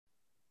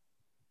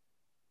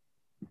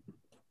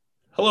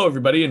Hello,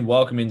 everybody, and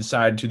welcome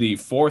inside to the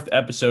fourth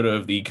episode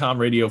of the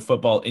CommRadio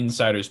Football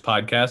Insiders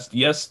podcast.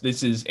 Yes,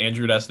 this is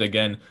Andrew Destin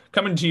again,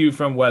 coming to you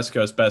from West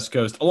Coast, Best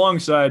Coast,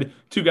 alongside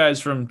two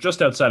guys from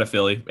just outside of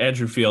Philly,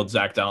 Andrew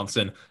Zach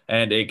Donaldson,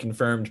 and a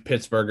confirmed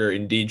Pittsburgher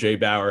in DJ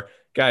Bauer.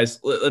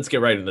 Guys, let's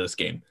get right into this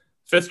game.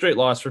 Fifth straight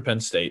loss for Penn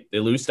State. They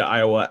lose to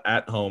Iowa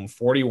at home,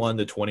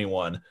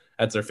 41-21.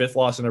 That's their fifth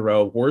loss in a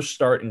row. Worst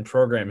start in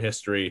program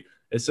history.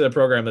 It's a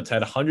program that's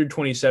had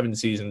 127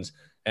 seasons.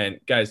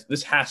 And guys,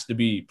 this has to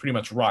be pretty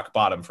much rock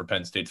bottom for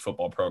Penn State's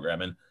football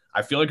program. And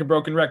I feel like a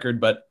broken record,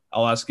 but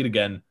I'll ask it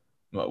again.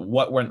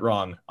 What went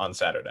wrong on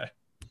Saturday?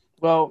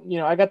 Well,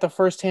 I got the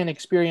firsthand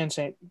experience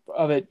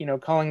of it,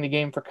 calling the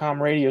game for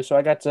CommRadio. So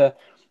I got to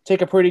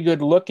take a pretty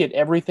good look at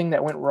everything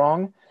that went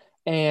wrong.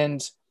 And,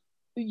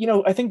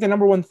 I think the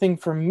number one thing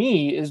for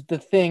me is the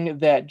thing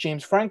that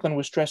James Franklin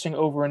was stressing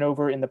over and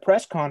over in the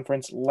press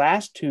conference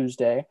last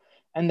Tuesday.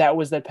 And that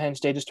was that Penn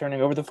State is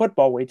turning over the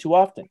football way too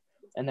often.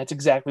 And that's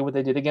exactly what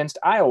they did against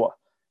Iowa.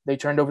 They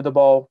turned over the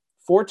ball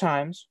 4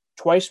 times,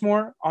 twice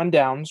more on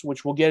downs,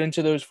 which we'll get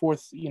into those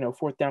fourth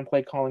down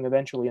play calling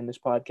eventually in this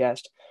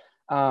podcast.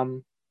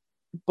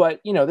 But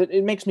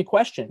it makes me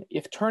question,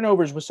 if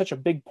turnovers was such a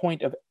big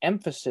point of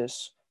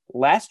emphasis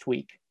last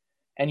week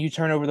and you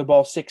turn over the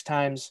ball 6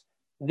 times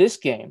this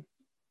game,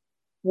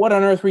 what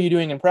on earth were you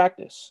doing in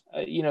practice?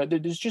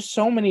 There's just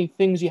so many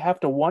things you have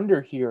to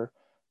wonder here.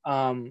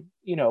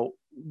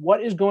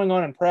 What is going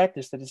on in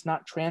practice that is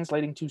not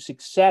translating to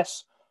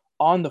success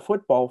on the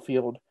football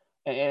field?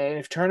 And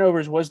if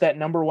turnovers was that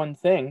number one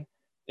thing,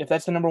 if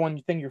that's the number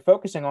one thing you're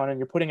focusing on and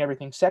you're putting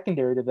everything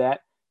secondary to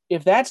that,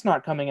 if that's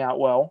not coming out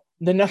well,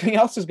 then nothing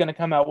else is going to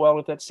come out well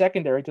if that's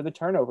secondary to the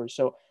turnovers.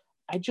 So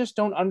I just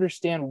don't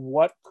understand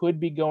what could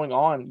be going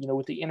on,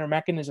 with the inner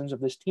mechanisms of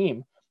this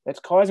team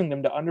that's causing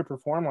them to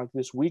underperform like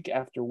this week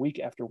after week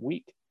after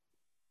week.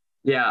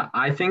 Yeah,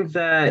 I think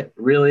that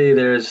really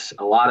there's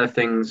a lot of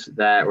things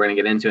that we're going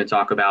to get into and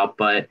talk about.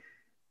 But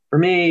for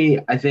me,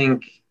 I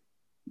think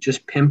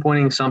just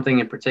pinpointing something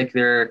in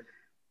particular,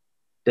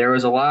 there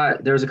was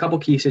a couple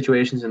key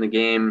situations in the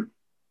game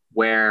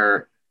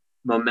where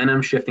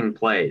momentum shifting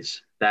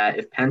plays that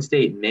if Penn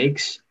State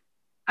makes,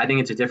 I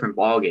think it's a different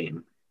ball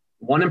game.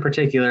 One in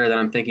particular that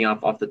I'm thinking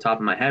off the top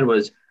of my head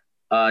was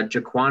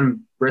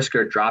Jaquan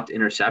Brisker dropped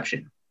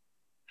interception.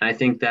 And I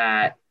think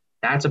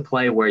that's a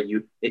play where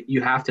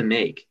you have to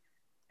make.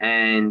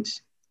 And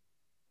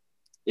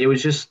it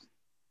was just,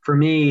 for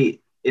me,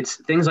 it's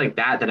things like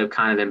that have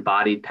kind of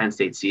embodied Penn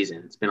State's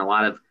season. It's been a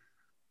lot of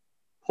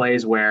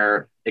plays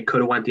where it could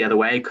have went the other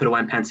way, could have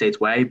went Penn State's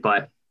way,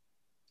 but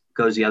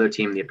goes the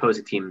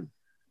opposing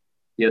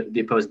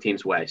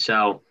team's way.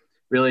 So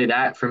really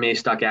that for me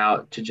stuck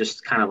out to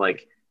just kind of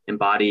like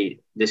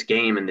embody this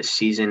game and this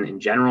season in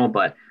general.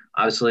 But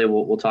obviously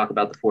we'll talk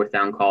about the fourth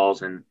down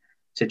calls and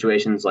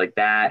situations like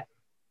that.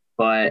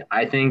 But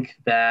I think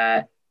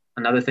that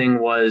another thing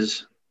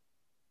was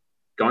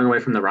going away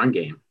from the run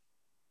game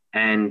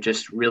and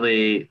just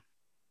really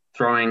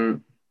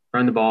throwing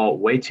the ball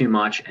way too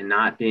much and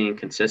not being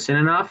consistent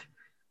enough.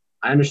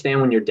 I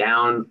understand when you're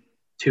down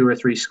 2 or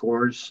 3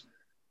 scores,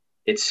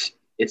 it's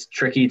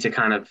tricky to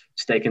kind of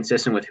stay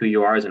consistent with who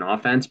you are as an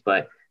offense.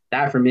 But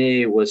that for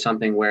me was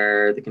something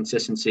where the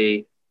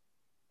consistency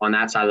on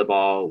that side of the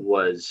ball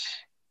was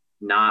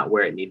not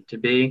where it needed to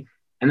be.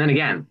 And then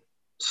again,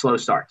 slow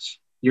starts.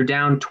 You're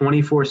down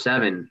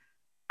 24-7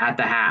 at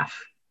the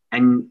half.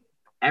 And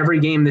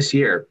every game this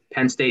year,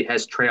 Penn State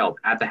has trailed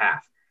at the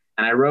half.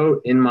 And I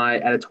wrote in my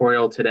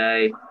editorial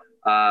today,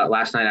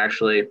 last night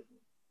actually,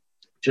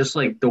 just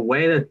like the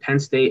way that Penn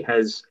State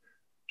has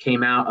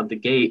came out of the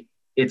gate,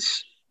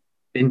 it's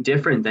been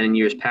different than in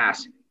years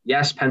past.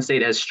 Yes, Penn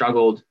State has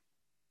struggled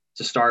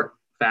to start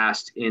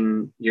fast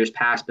in years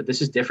past, but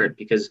this is different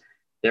because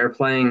they're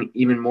playing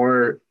even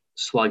more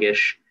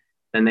sluggish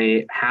than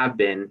they have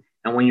been.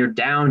 And when you're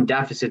down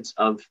deficits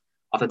off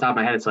the top of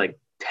my head, it's like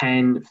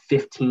 10,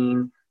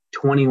 15,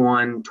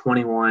 21,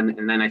 21,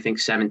 and then I think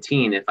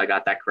 17, if I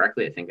got that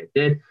correctly. I think I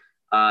did.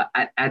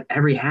 At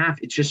every half,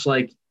 it's just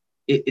like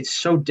it's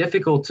so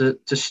difficult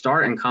to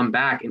start and come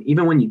back. And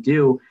even when you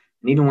do,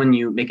 and even when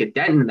you make a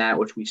dent in that,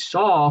 which we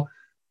saw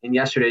in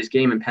yesterday's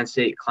game, and Penn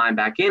State climbed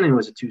back in and it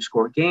was a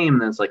 2-score game,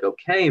 and then it's like,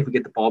 okay, if we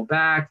get the ball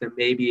back, then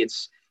maybe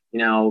it's,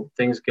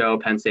 things go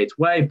Penn State's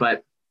way.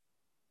 But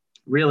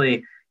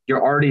really,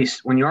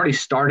 when you're already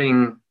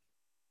starting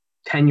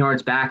 10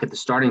 yards back at the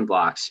starting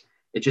blocks,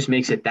 it just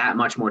makes it that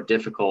much more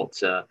difficult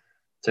to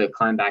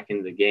climb back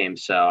into the game.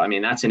 So, I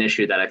mean, that's an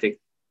issue that I think,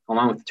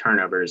 along with the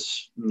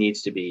turnovers,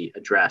 needs to be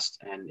addressed.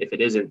 And if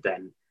it isn't,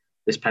 then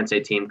this Penn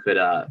State team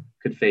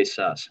could face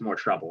some more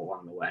trouble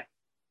along the way.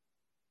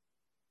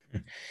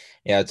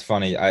 Yeah, it's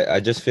funny.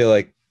 I just feel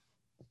like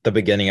the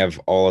beginning of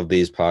all of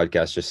these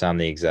podcasts just sound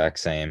the exact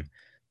same.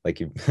 Like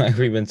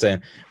we've been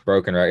saying,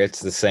 broken record.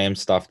 It's the same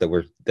stuff that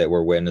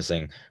we're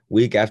witnessing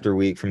week after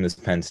week from this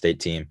Penn State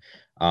team.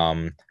 I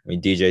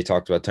mean, DJ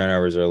talked about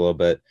turnovers a little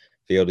bit,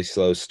 Fieldy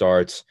slow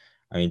starts.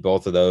 I mean,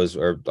 both of those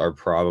are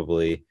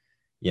probably,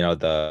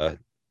 the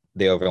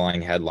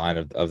overlying headline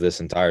of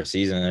this entire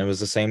season. And it was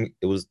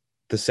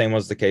the the same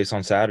was the case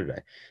on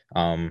Saturday.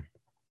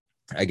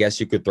 I guess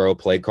you could throw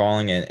play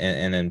calling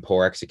and then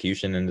poor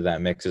execution into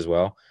that mix as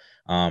well.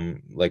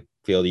 Like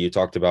Fieldy, you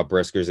talked about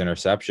Brisker's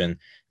interception.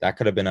 That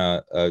could have been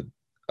a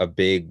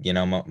big,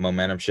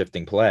 momentum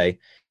shifting play.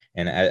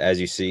 And as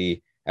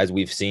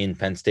we've seen,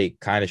 Penn State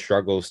kind of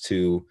struggles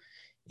to,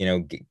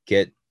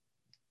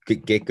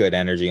 get good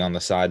energy on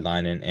the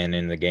sideline and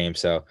in the game.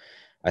 So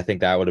I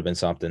think that would have been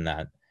something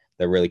that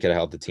really could have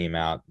helped the team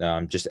out,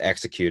 just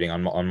executing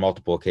on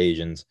multiple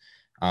occasions.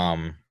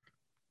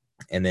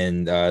 And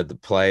then the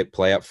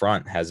play up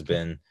front has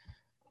been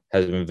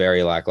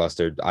very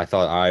lackluster. I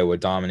thought Iowa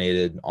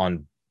dominated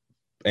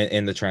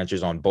in the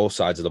trenches on both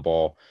sides of the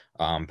ball.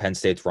 Penn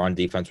State's run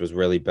defense was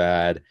really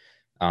bad.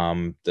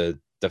 The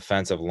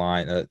defensive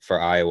line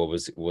for Iowa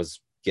was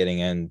getting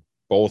in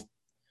both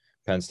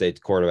Penn State's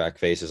quarterback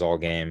faces all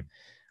game.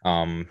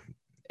 And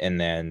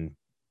then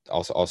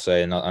I'll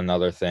say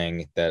another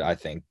thing that I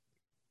think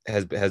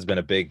has been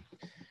a big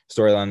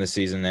storyline this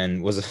season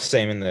and was the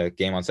same in the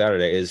game on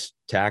Saturday is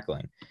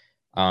tackling.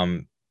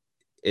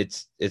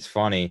 It's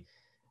funny.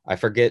 I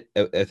forget.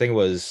 I think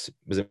was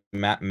it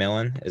Matt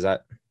Millen? Is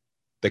that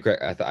the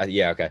correct?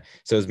 Yeah. Okay.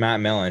 So it was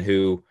Matt Millen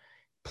who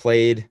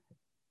played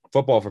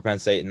football for Penn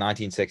State in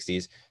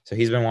 1960s. So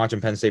he's been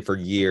watching Penn State for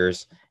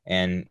years,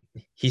 and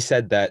he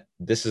said that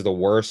this is the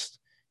worst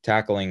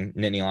tackling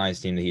Nittany Lions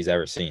team that he's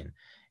ever seen.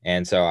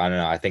 And so I don't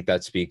know. I think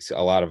that speaks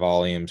a lot of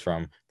volumes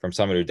from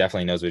somebody who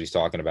definitely knows what he's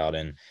talking about,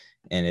 and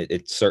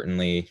it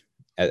certainly,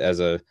 as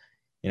a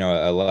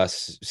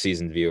less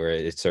seasoned viewer,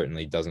 it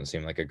certainly doesn't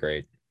seem like a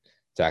great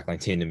tackling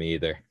team to me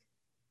either.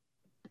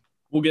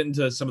 We'll get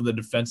into some of the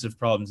defensive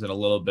problems in a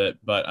little bit,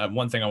 but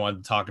one thing I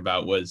wanted to talk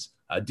about was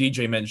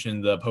DJ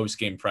mentioned the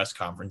post-game press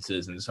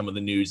conferences and some of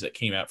the news that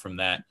came out from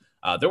that.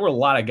 There were a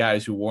lot of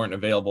guys who weren't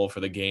available for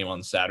the game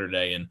on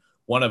Saturday, and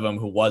one of them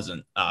who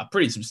wasn't,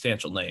 pretty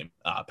substantial name,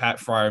 Pat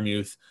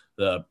Freiermuth,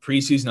 the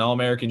preseason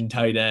All-American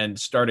tight end,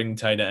 starting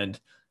tight end,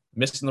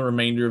 missing the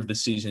remainder of the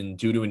season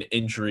due to an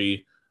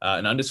injury,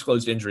 an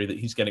undisclosed injury that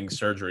he's getting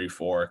surgery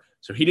for.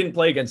 So he didn't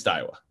play against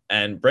Iowa.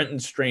 And Brenton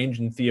Strange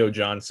and Theo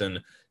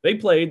Johnson, they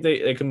played.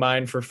 They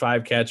combined for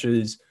 5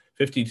 catches,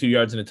 52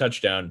 yards, and a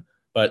touchdown.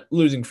 But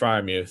losing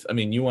Freiermuth, I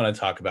mean, you want to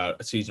talk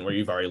about a season where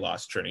you've already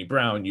lost Trinity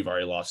Brown, you've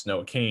already lost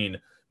Noah Cain,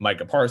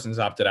 Micah Parsons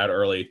opted out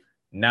early.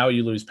 Now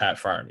you lose Pat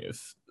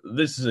Freiermuth.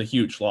 This is a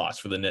huge loss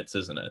for the Nits,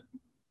 isn't it?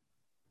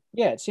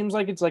 Yeah, it seems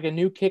like it's like a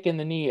new kick in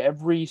the knee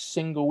every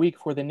single week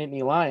for the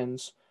Nittany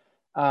Lions.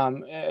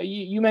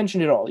 You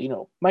mentioned it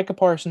all. Micah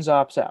Parsons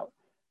opts out.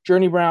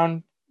 Journey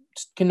Brown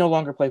can no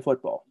longer play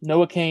football.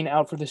 Noah Cain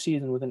out for the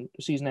season with a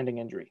season-ending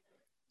injury.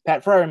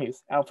 Pat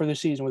Freiermuth out for the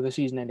season with a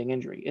season-ending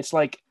injury. It's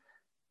like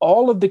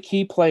all of the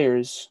key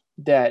players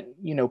that,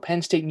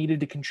 Penn State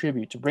needed to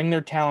contribute to bring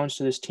their talents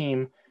to this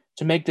team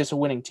to make this a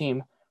winning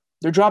team,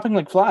 they're dropping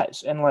like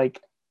flies. And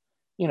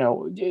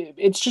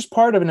it's just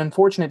part of an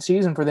unfortunate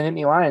season for the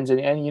Nittany Lions.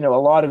 And a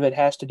lot of it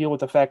has to deal with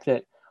the fact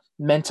that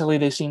mentally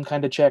they seem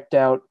kind of checked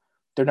out.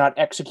 They're not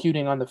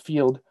executing on the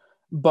field.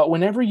 But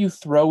whenever you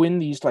throw in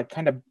these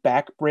kind of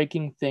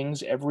back-breaking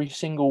things every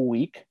single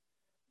week,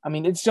 I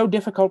mean, it's so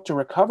difficult to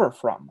recover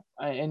from.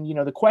 And,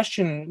 the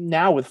question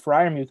now with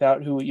Freiermuth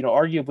out, who,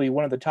 arguably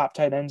one of the top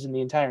tight ends in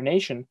the entire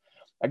nation,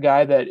 a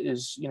guy that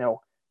is,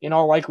 in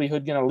all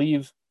likelihood going to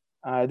leave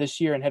this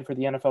year and head for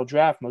the NFL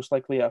draft, most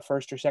likely a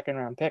first or second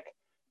round pick.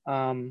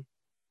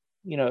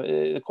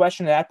 The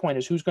question at that point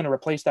is who's going to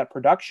replace that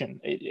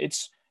production.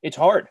 It's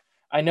hard.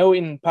 I know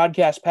in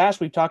podcasts past,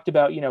 we've talked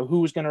about,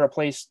 who's going to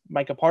replace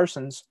Micah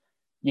Parsons.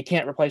 You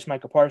can't replace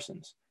Micah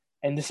Parsons.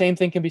 And the same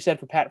thing can be said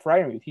for Pat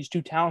Freiermuth. He's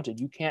too talented.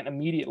 You can't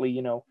immediately,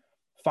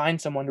 find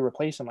someone to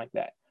replace him like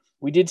that.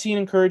 We did see an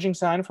encouraging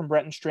sign from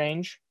Brenton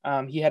Strange.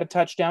 He had a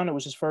touchdown. It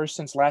was his first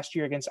since last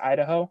year against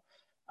Idaho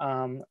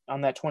on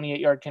that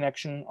 28-yard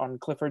connection on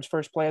Clifford's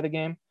first play of the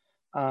game.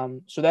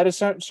 So that is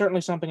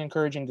certainly something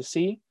encouraging to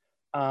see.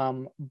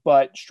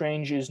 But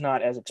Strange is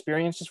not as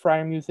experienced as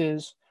Freiermuth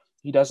is.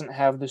 He doesn't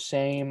have the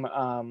same,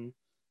 body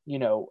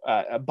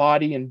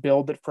and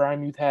build that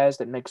Freiermuth has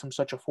that makes him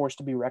such a force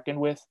to be reckoned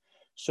with.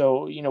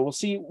 So, we'll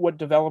see what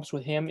develops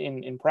with him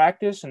in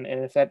practice and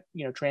if that,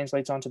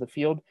 translates onto the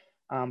field.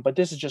 But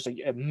this is just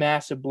a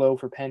massive blow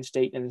for Penn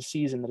State in a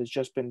season that has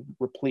just been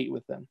replete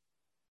with them.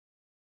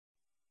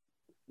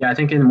 Yeah, I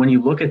think when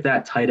you look at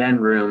that tight end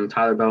room,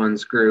 Tyler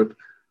Bowen's group,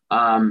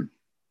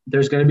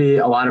 there's going to be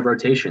a lot of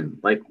rotation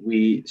like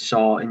we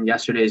saw in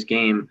yesterday's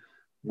game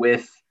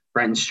with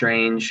Brenton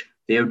Strange,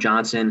 Theo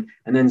Johnson,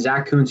 and then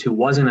Zach Kuntz, who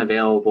wasn't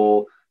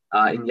available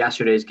in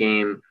yesterday's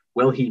game.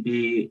 Will he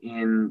be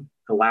in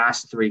the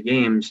last 3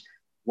 games?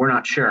 We're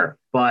not sure.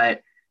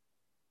 But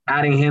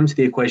adding him to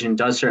the equation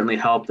does certainly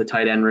help the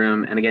tight end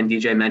room. And again,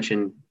 DJ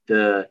mentioned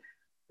the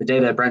day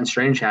that Brenton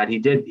Strange had, he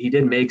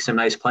did make some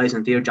nice plays,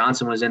 and Theo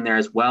Johnson was in there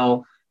as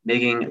well,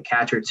 making a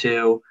catch or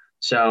two.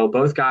 So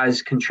both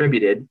guys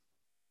contributed,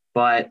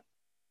 but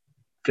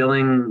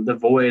filling the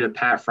void of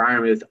Pat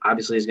Freiermuth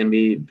obviously is going to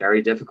be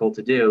very difficult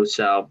to do.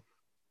 So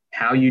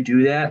how you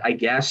do that, I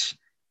guess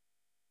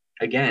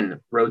again,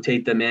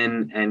 rotate them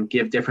in and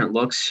give different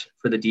looks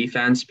for the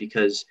defense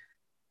because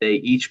they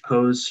each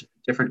pose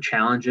different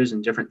challenges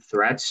and different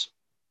threats.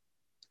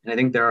 And I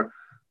think they're a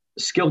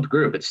skilled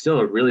group. It's still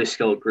a really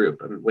skilled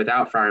group,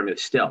 without Freiermuth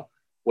still,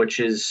 which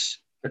is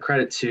a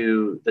credit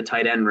to the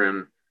tight end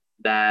room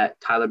that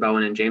Tyler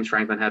Bowen and James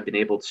Franklin have been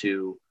able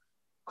to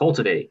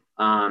cultivate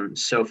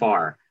so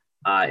far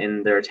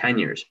in their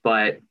tenures.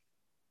 But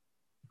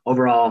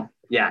overall,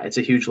 yeah, it's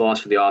a huge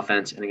loss for the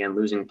offense. And again,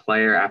 losing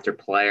player after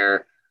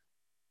player,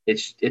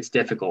 it's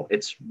difficult.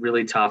 It's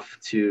really tough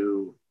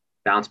to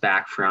bounce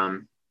back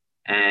from.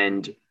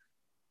 And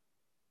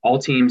all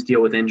teams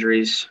deal with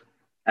injuries.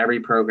 Every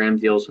program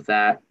deals with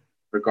that,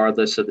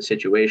 regardless of the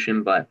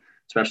situation. But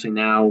especially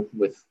now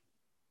with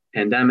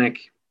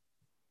pandemic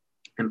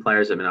and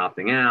players have been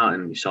opting out,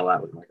 and you saw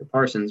that with Micah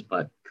Parsons.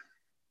 But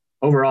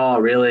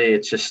overall, really,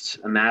 it's just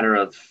a matter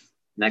of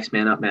next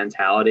man up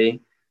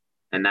mentality.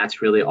 And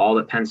that's really all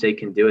that Penn State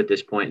can do at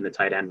this point in the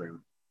tight end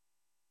room.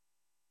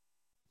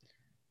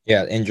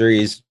 Yeah,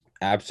 injuries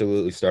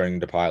absolutely starting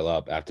to pile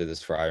up after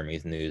this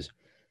Freiermuth news.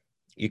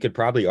 You could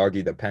probably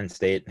argue that Penn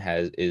State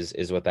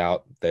is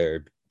without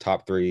their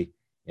top three,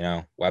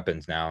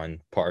 weapons now, and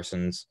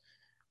Parsons,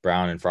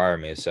 Brown, and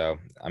Freiermuth. So,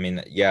 I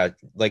mean, yeah,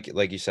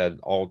 like you said,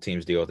 all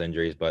teams deal with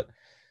injuries, but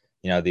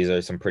these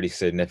are some pretty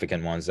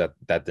significant ones that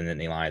the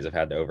Nittany Lions have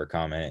had to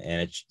overcome,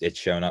 and it's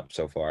shown up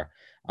so far.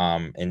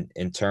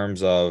 In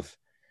terms of,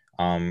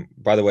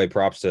 by the way,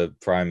 props to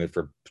Freiermuth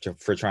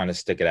for trying to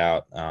stick it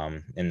out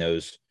in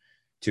those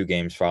 2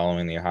 games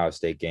following the Ohio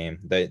State game.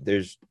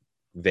 There's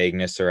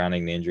vagueness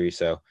surrounding the injury,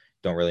 so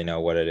don't really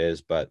know what it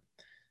is, but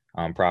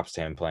props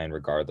to him playing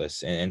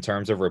regardless. In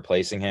terms of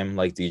replacing him,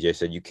 like DJ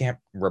said, you can't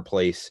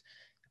replace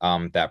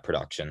that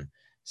production.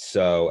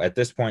 So at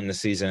this point in the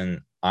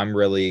season, I'm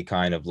really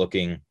kind of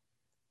looking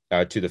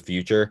to the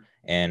future,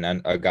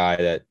 and a guy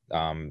that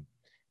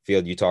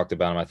Field, you talked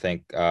about him, I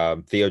think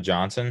Theo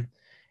Johnson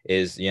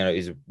is,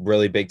 he's a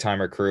really big time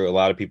recruit. A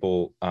lot of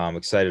people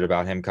excited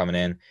about him coming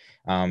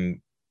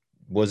in.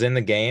 Was in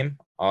the game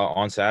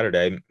on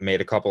Saturday,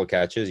 made a couple of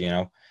catches, he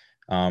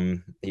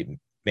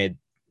made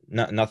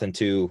nothing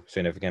too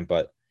significant,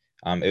 but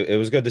it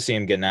was good to see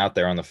him getting out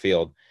there on the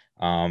field.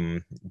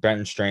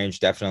 Brenton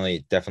Strange,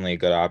 definitely a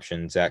good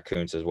option. Zach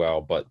Kuntz as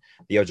well, but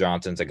Theo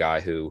Johnson's a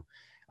guy who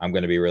I'm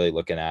going to be really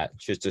looking at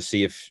just to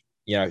see if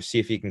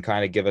he can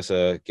kind of give us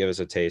a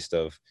taste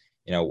of,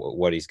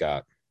 what he's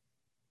got.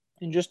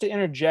 And just to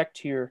interject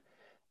here,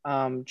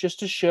 just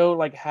to show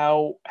like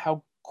how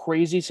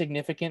crazy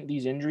significant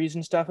these injuries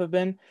and stuff have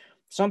been,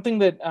 something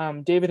that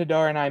David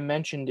Hadar and I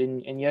mentioned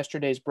in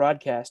yesterday's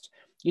broadcast.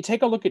 You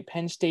take a look at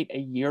Penn State a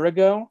year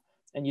ago,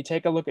 and you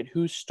take a look at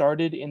who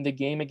started in the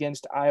game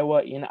against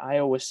Iowa in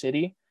Iowa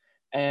City,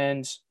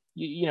 and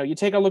you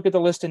take a look at the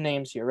list of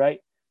names here, right?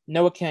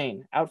 Noah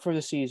Cain, out for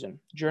the season.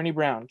 Journey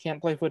Brown,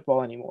 can't play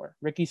football anymore.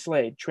 Ricky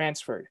Slade,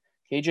 transferred.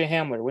 KJ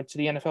Hamler, went to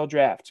the NFL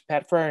draft.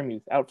 Pat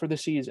Freiermuth, out for the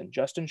season.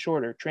 Justin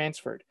Shorter,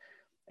 transferred.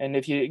 And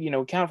if you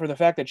account for the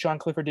fact that Sean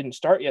Clifford didn't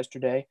start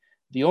yesterday,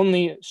 the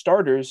only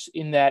starters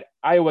in that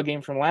Iowa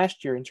game from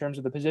last year in terms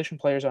of the position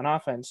players on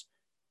offense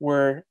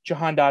were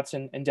Jahan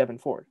Dotson and Devin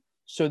Ford.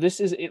 So this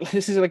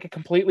is like a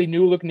completely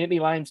new look Nittany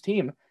Lions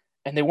team,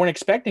 and they weren't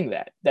expecting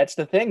that. That's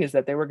the thing, is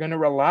that they were going to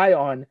rely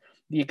on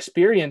the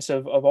experience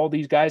of all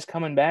these guys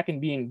coming back and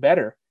being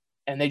better,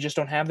 and they just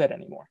don't have that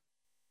anymore.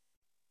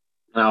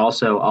 I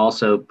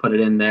also put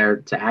it in there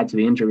to add to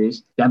the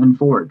injuries. Devin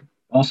Ford,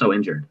 also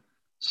injured.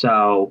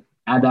 So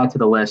add that to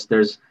the list.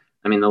 The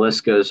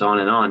list goes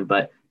on,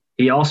 but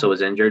he also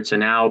was injured. So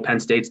now Penn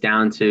State's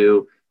down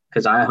to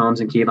Keziah Holmes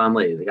and Kevon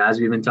Lee, the guys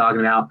we've been talking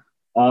about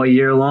all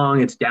year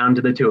long. It's down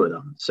to the 2 of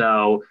them.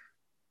 So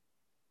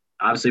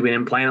obviously we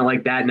didn't plan it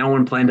like that. No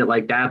one planned it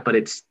like that, but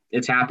it's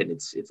happened.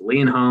 It's Lee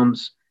and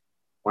Holmes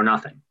or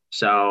nothing.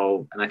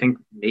 So, and I think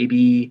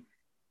maybe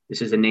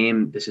this is a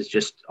name, this is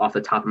just off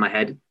the top of my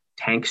head,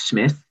 Tank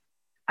Smith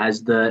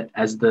as the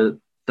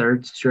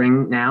 3rd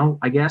string now,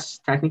 I guess,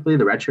 technically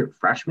the redshirt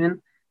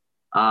freshman.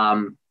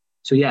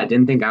 So yeah, I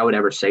didn't think I would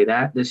ever say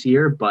that this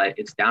year, but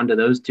it's down to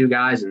those 2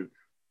 guys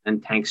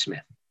and Tank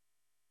Smith.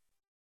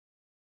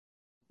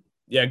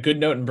 Yeah, good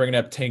note in bringing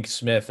up Tank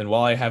Smith. And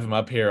while I have him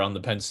up here on the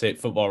Penn State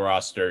football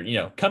roster,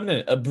 coming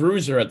in a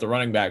bruiser at the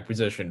running back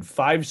position,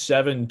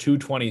 5'7",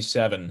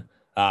 227.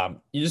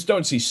 You just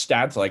don't see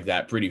stats like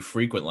that pretty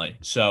frequently.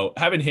 So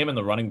having him in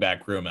the running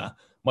back room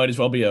might as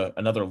well be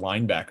another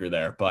linebacker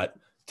there. But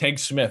Tank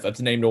Smith, that's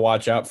a name to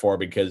watch out for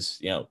because,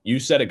 you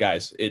said it,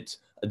 guys. It's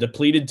a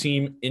depleted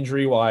team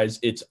injury-wise.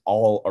 It's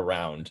all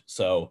around.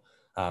 So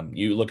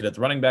you look at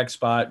the running back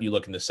spot, you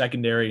look in the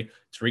secondary.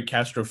 Tariq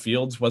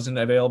Castro-Fields wasn't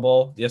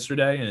available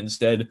yesterday, and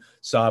instead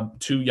saw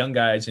 2 young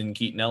guys in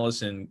Keaton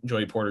Ellis and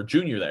Joey Porter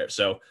Jr. there.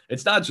 So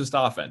it's not just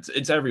offense.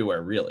 It's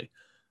everywhere, really.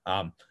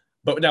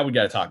 But now we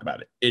got to talk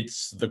about it.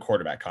 It's the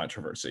quarterback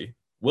controversy.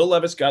 Will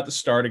Levis got the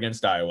start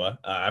against Iowa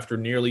after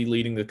nearly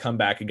leading the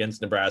comeback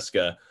against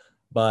Nebraska,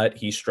 but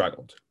he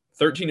struggled.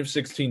 13 of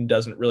 16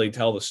 doesn't really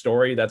tell the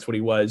story. That's what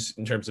he was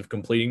in terms of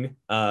completing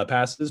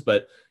passes,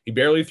 but he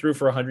barely threw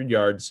for 100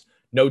 yards,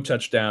 no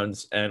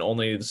touchdowns, and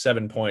only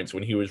 7 points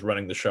when he was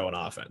running the show on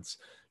offense.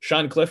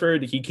 Sean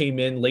Clifford, he came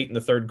in late in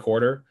the third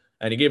quarter,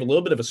 and he gave a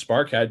little bit of a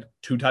spark, had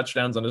 2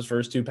 touchdowns on his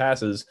first 2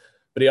 passes,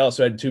 but he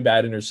also had 2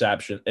 bad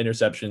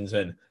interceptions.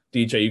 And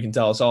DJ, you can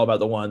tell us all about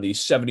the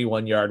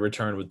 71-yard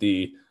return with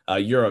the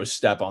Euro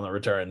step on the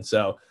return.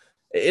 So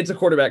it's a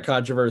quarterback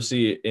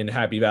controversy in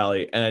Happy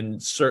Valley,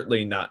 and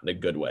certainly not in a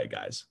good way,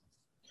 guys.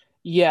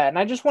 Yeah, and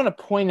I just want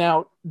to point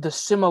out the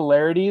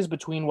similarities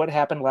between what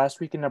happened last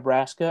week in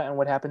Nebraska and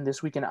what happened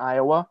this week in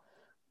Iowa.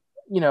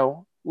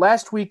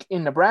 Last week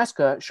in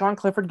Nebraska, Sean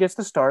Clifford gets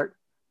the start.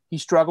 He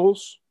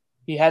struggles.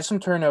 He has some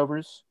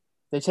turnovers.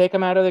 They take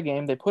him out of the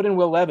game. They put in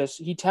Will Levis.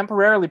 He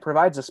temporarily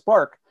provides a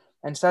spark,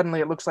 and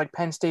suddenly it looks like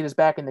Penn State is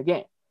back in the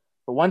game.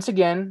 But once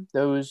again,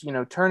 those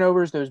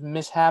turnovers, those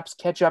mishaps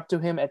catch up to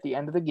him at the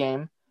end of the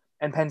game,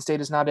 and Penn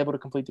State is not able to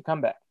complete the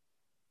comeback.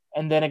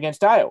 And then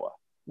against Iowa,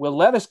 Will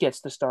Levis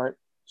gets the start,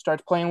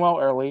 starts playing well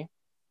early,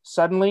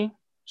 suddenly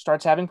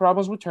starts having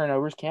problems with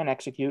turnovers, can't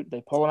execute.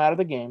 They pull him out of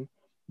the game.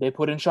 They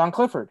put in Sean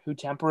Clifford, who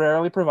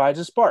temporarily provides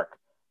a spark,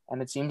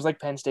 and it seems like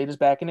Penn State is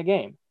back in the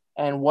game.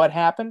 And what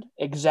happened?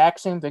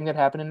 Exact same thing that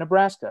happened in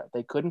Nebraska.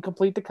 They couldn't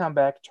complete the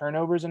comeback.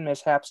 Turnovers and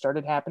mishaps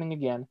started happening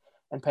again,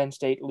 and Penn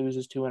State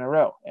loses 2 in a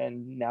row.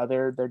 And now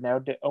they're now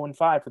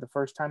 0-5 for the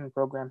first time in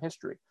program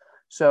history.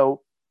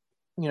 So,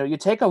 you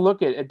take a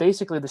look at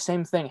basically the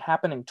same thing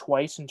happening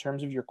twice in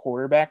terms of your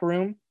quarterback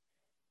room.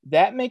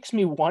 That makes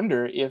me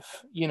wonder if,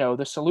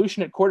 the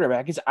solution at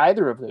quarterback is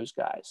either of those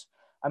guys.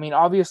 I mean,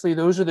 obviously,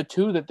 those are the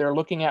 2 that they're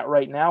looking at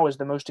right now as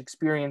the most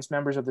experienced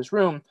members of this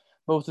room.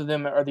 Both of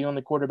them are the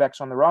only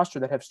quarterbacks on the roster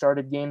that have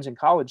started games in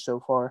college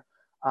so far.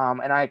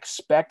 And I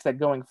expect that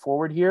going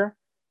forward here,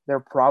 they're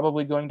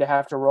probably going to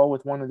have to roll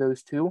with one of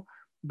those 2.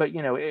 But,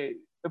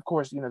 of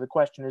course, the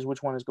question is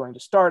which one is going to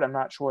start. I'm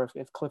not sure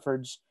if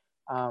Clifford's,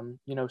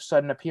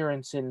 sudden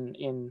appearance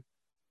in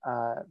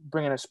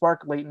bringing a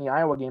spark late in the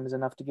Iowa game is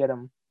enough to get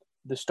him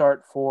the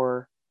start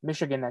for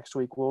Michigan next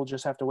week. We'll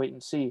just have to wait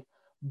and see.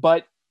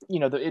 But,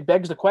 it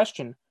begs the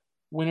question,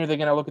 when are they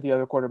going to look at the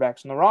other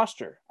quarterbacks in the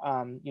roster?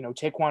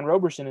 Taquan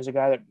Roberson is a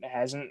guy that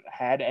hasn't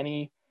had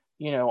any,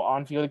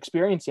 on-field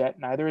experience yet.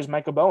 Neither is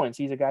Micah Bowens.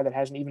 He's a guy that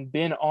hasn't even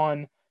been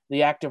on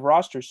the active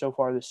roster so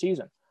far this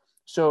season.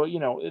 So,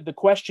 the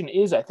question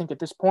is, I think at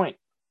this point,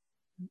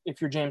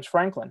 if you're James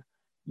Franklin,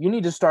 you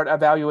need to start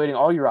evaluating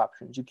all your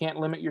options. You can't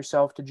limit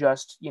yourself to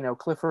just,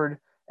 Clifford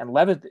and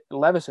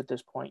Levis at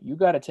this point. You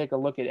got to take a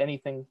look at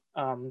anything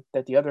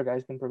that the other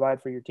guys can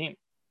provide for your team.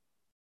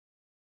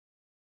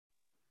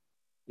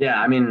 Yeah,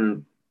 I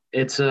mean,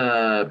 it's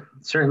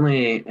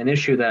certainly an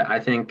issue that I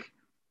think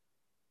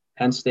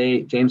Penn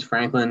State, James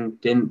Franklin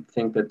didn't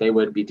think that they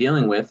would be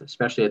dealing with,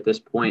 especially at this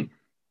point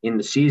in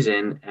the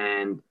season.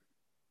 And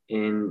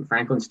in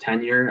Franklin's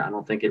tenure, I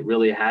don't think it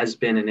really has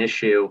been an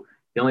issue.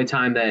 The only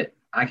time that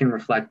I can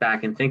reflect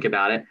back and think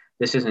about it,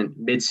 this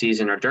isn't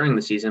midseason or during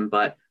the season,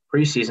 but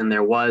preseason,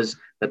 there was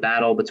the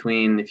battle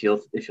between, if you'll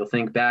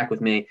think back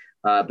with me,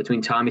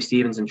 between Tommy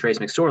Stevens and Trace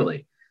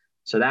McSorley.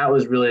 So that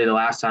was really the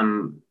last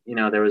time,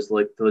 there was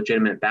like the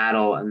legitimate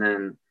battle. And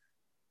then,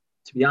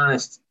 to be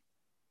honest,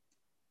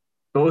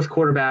 both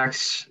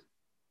quarterbacks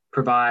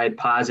provide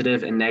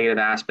positive and negative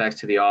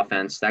aspects to the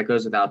offense. That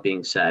goes without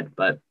being said.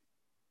 But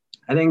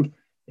I think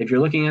if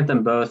you're looking at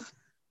them both,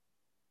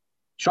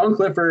 Sean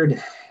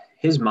Clifford,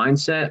 his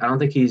mindset, I don't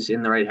think he's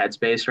in the right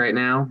headspace right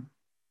now.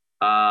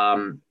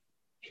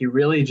 He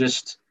really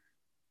just,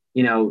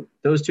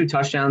 those 2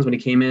 touchdowns when he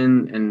came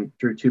in and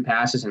threw 2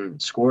 passes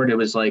and scored, it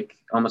was like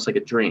almost like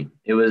a dream.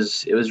 It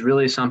was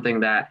really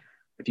something that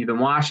if you've been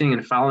watching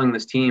and following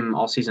this team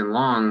all season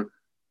long,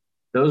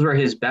 those were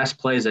his best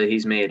plays that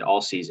he's made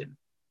all season.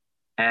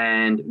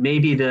 And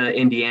maybe the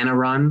Indiana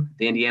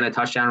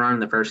touchdown run in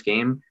the first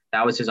game,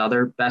 that was his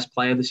other best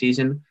play of the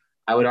season,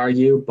 I would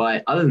argue.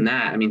 But other than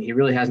that, I mean, he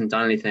really hasn't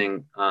done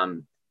anything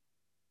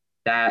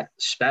that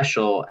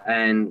special.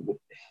 And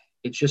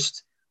it's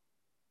just,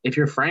 if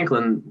you're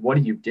Franklin, what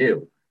do you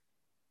do?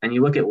 And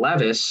you look at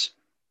Levis,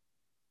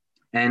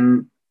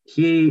 and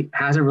he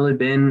hasn't really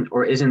been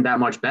or isn't that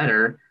much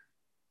better.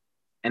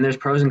 And there's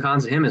pros and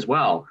cons to him as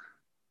well.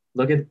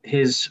 Look at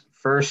his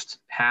first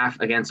half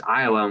against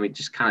Iowa, and we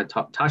just kind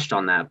of touched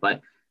on that.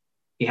 But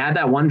he had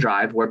that one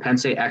drive where Penn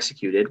State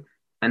executed,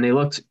 and they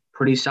looked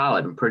pretty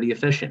solid and pretty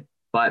efficient.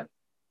 But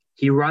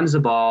he runs the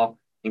ball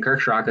in Kirk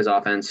Straka's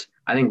offense,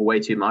 I think, way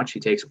too much. He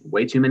takes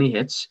way too many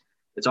hits.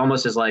 It's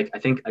almost as like, I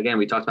think, again,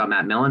 we talked about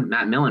Matt Millen.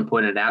 Matt Millen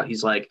pointed it out.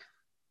 He's like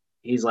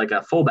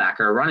a fullback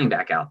or a running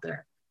back out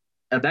there.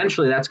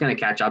 Eventually, that's going to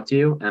catch up to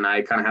you, and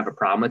I kind of have a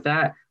problem with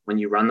that when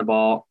you run the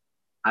ball.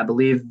 I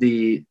believe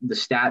the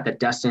stat that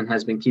Destin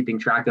has been keeping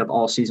track of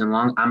all season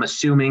long, I'm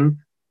assuming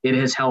it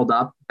has held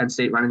up. Penn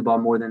State running the ball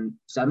more than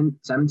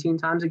 17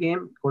 times a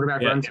game.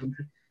 Quarterback runs.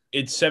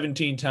 It's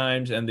 17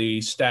 times, and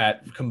the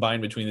stat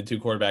combined between the 2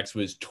 quarterbacks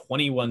was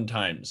 21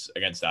 times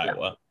against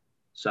Iowa. Yeah.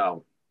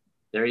 So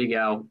there you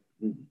go.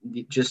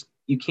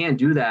 You can't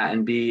do that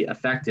and be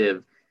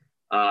effective.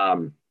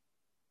 And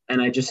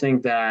I just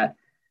think that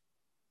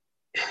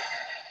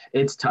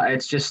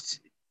it's just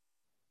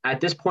at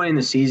this point in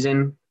the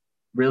season,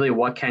 really,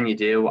 what can you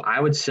do? I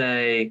would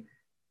say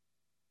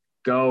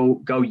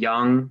go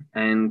young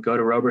and go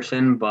to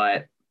Roberson,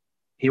 but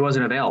he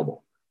wasn't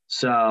available.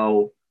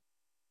 So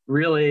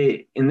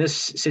really, in this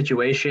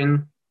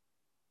situation,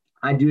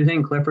 I do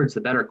think Clifford's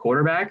the better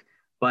quarterback,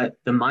 but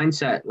the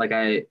mindset, like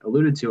I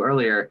alluded to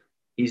earlier,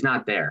 he's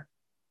not there.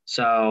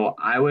 So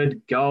I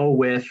would go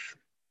with,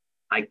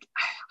 I,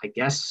 I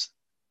guess,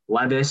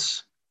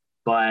 Levis,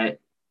 but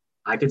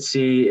I could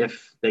see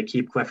if they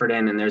keep Clifford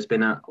in. And there's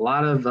been a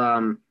lot of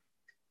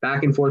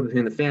back and forth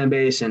between the fan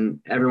base and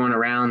everyone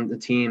around the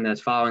team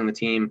that's following the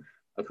team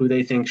of who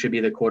they think should be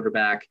the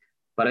quarterback.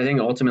 But I think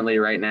ultimately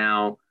right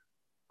now,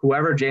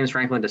 whoever James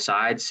Franklin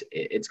decides,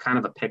 it's kind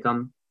of a pick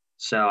 'em.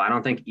 So I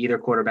don't think either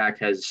quarterback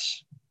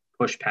has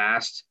pushed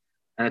past.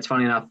 And it's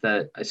funny enough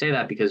that I say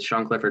that because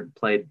Sean Clifford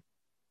played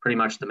pretty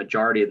much the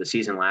majority of the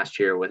season last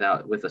year with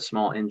a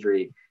small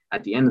injury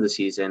at the end of the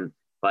season,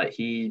 but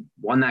he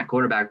won that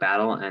quarterback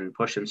battle and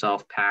pushed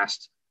himself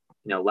past,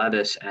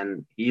 Levis,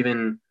 and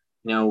even,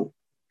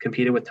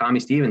 competed with Tommy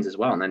Stevens as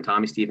well. And then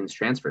Tommy Stevens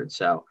transferred.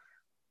 So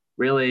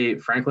really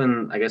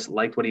Franklin, I guess,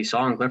 liked what he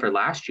saw in Clifford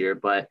last year,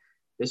 but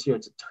this year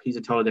he's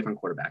a totally different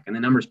quarterback, and the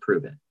numbers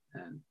prove it.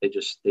 And they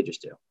just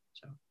do.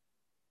 So.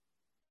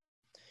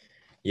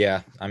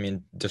 Yeah, I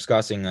mean,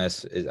 discussing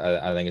this,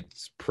 I think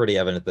it's pretty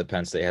evident that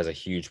Penn State has a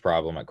huge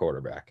problem at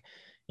quarterback.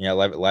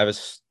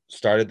 Levis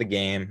started the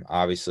game,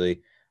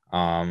 obviously.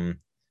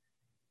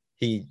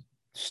 He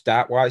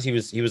stat-wise, he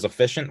was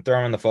efficient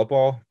throwing the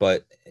football,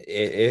 but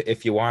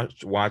if you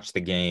watch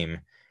the game,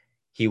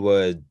 he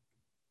would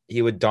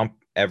dump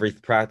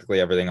practically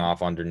everything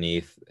off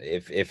underneath.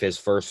 If his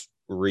first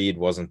read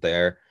wasn't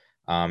there,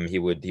 he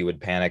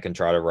would panic and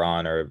try to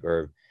run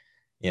or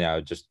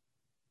just,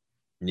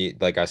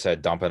 like I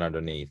said, dump it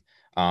underneath.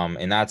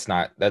 And that's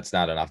not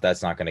enough.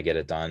 That's not going to get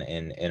it done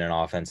in an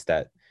offense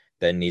that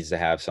needs to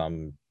have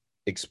some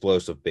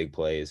explosive big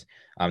plays.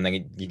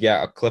 Then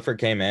Clifford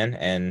came in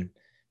and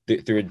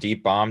threw a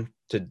deep bomb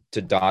to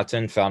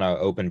Dotson, found an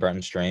open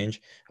Brenton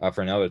Strange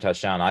for another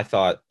touchdown. I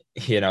thought,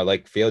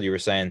 like Field, you were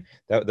saying,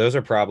 those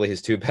are probably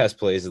his two best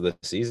plays of the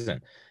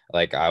season.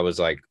 Like, I was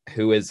like,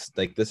 who is,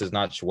 like, this is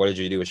not, what did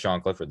you do with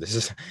Sean Clifford?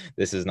 This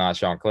is not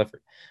Sean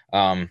Clifford.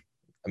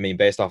 I mean,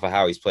 based off of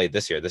how he's played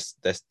this year,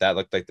 that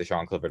looked like the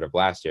Sean Clifford of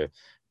last year.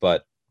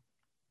 But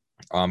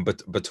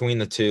between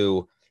the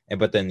two,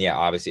 but then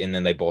obviously, and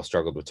then they both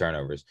struggled with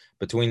turnovers.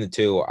 Between the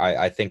two,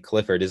 I think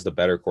Clifford is the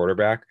better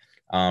quarterback.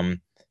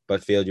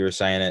 But Field, you were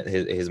saying it,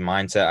 his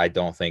mindset, I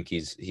don't think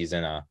he's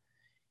in a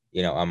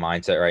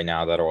mindset right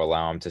now that'll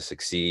allow him to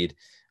succeed.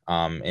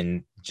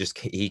 And just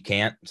he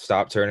can't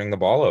stop turning the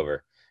ball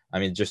over. I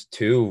mean, just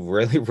two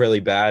really, really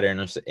bad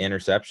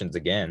interceptions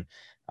again.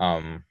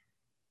 And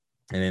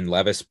then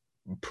Levis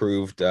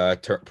proved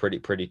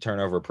pretty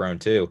turnover prone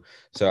too.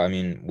 So, I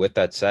mean, with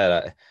that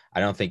said, I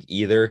don't think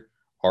either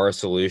are a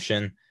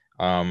solution.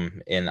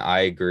 And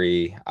I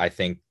agree. I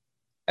think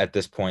at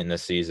this point in the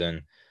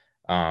season,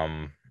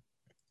 Taquan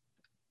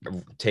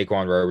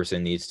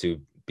Roberson needs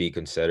to be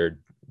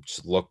considered.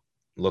 Just look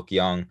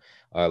young,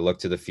 look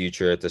to the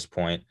future at this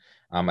point.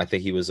 I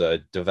think he was a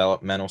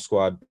developmental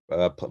squad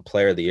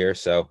player of the year.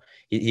 So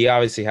he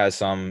obviously has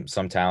some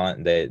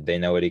talent. They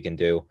know what he can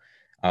do.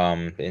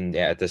 And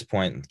at this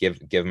point, give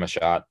him a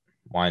shot.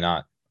 Why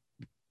not?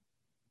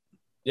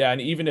 Yeah, and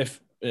even if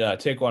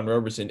Taquan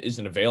Roberson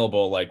isn't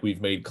available, like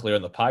we've made clear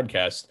in the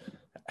podcast,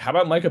 how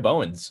about Micah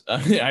Bowens?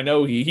 I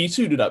know he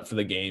suited up for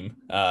the game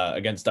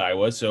against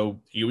Iowa,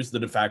 so he was the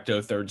de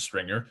facto third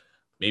stringer.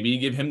 Maybe you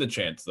give him the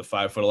chance, the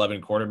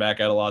 5'11"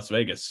 quarterback out of Las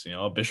Vegas,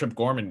 a Bishop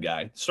Gorman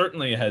guy.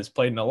 Certainly has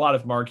played in a lot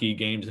of marquee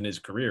games in his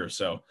career,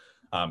 so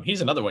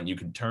he's another one you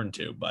can turn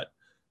to. But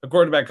the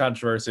quarterback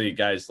controversy,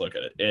 guys, look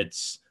at it.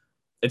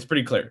 It's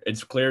pretty clear.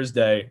 It's clear as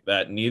day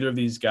that neither of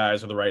these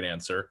guys are the right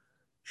answer.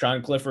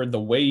 Sean Clifford, the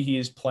way he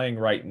is playing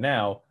right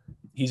now,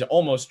 he's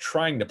almost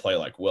trying to play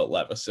like Will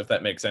Levis, if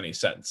that makes any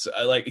sense.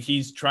 Like,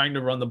 he's trying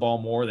to run the ball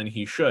more than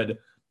he should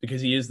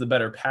because he is the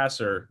better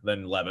passer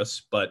than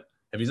Levis. But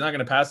if he's not going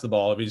to pass the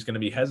ball, if he's going to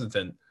be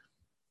hesitant,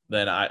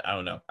 then I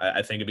don't know.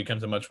 I think it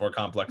becomes a much more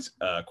complex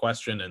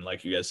question. And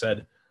like you guys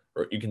said,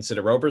 you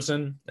consider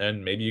Roberson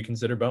and maybe you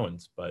consider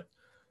Bowens. But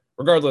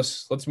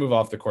regardless, let's move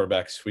off the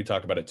quarterbacks. We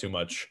talk about it too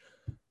much.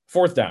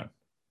 Fourth down.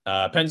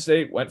 Penn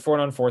State went for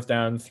it on fourth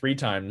down 3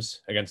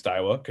 times against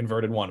Iowa,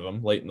 converted one of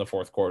them late in the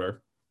fourth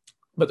quarter.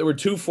 But there were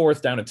 2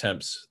 fourth down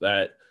attempts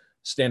that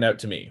stand out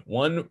to me.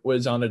 One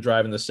was on a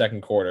drive in the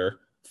second quarter,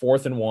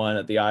 4th and 1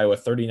 at the Iowa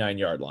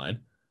 39-yard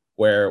line,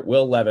 where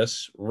Will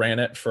Levis ran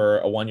it for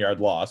a 1-yard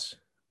loss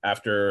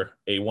after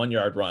a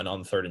 1-yard run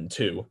on 3rd and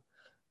 2.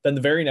 Then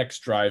the very next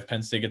drive,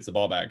 Penn State gets the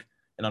ball back.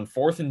 And on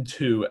 4th and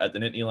 2 at the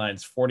Nittany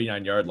Lions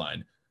 49-yard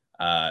line,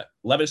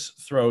 Levis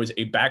throws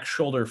a back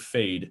shoulder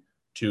fade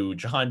to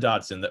Jahan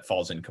Dotson that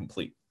falls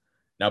incomplete.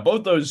 Now,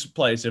 both those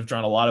plays have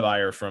drawn a lot of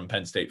ire from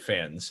Penn State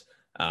fans.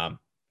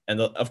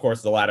 Of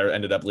course, the latter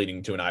ended up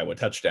leading to an Iowa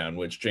touchdown,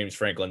 which James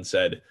Franklin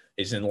said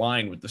is in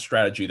line with the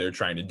strategy they're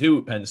trying to do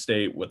at Penn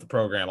State with the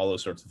program, all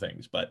those sorts of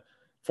things. But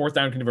fourth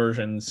down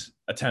conversions,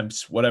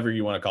 attempts, whatever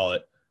you want to call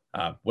it.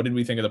 What did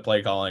we think of the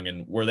play calling,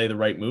 and were they the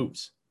right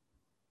moves?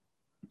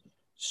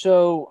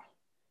 So,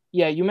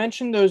 yeah, you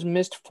mentioned those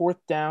missed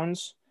fourth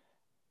downs.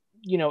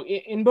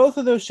 In both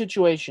of those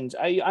situations,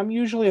 I'm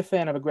usually a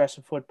fan of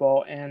aggressive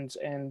football, and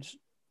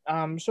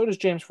so does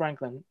James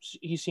Franklin.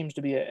 He seems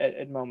to be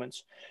at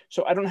moments.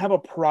 So I don't have a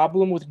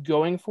problem with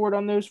going for it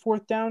on those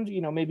fourth downs.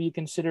 Maybe you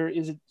consider,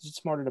 is it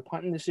smarter to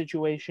punt in this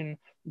situation?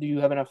 Do you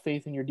have enough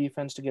faith in your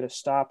defense to get a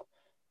stop?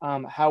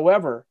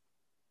 However,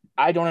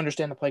 I don't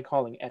understand the play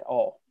calling at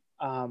all.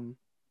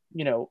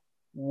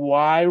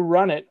 Why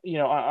run it,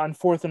 on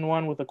 4th and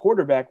 1 with a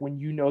quarterback when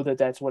you know that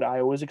that's what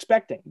Iowa's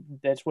expecting?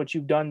 That's what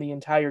you've done the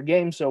entire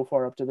game so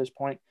far up to this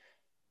point.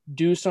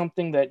 Do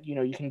something that,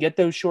 you can get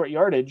those short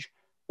yardage,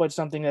 but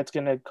something that's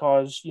going to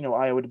cause,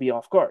 Iowa to be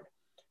off guard.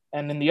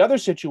 And in the other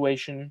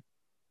situation,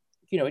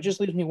 it just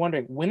leaves me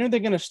wondering, when are they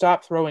going to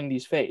stop throwing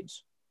these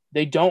fades?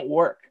 They don't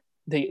work.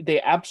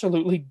 They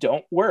absolutely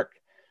don't work.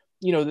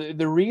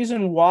 The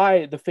reason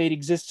why the fade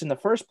exists in the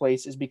first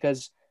place is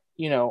because,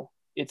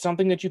 it's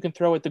something that you can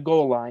throw at the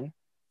goal line.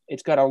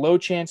 It's got a low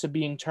chance of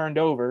being turned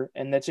over,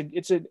 and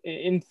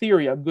in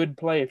theory a good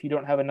play if you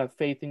don't have enough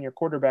faith in your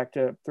quarterback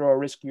to throw a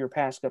riskier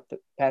pass up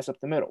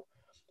the middle.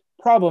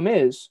 Problem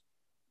is,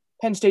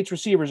 Penn State's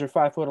receivers are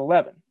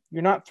 5'11".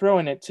 You're not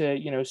throwing it to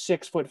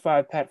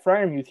 6'5" Pat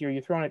Fryermuth here.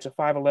 You're throwing it to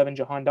 5'11"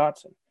 Jahan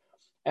Dotson.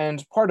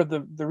 And part of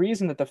the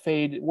reason that the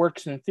fade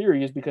works in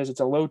theory is because it's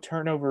a low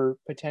turnover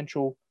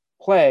potential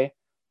play.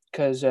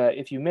 Because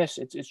if you miss,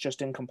 it's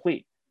just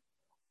incomplete.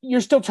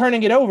 You're still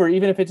turning it over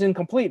even if it's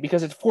incomplete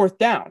because it's 4th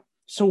down.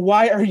 So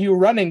why are you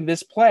running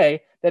this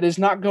play that is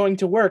not going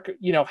to work,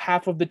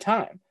 half of the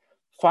time?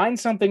 Find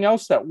something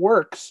else that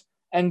works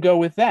and go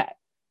with that.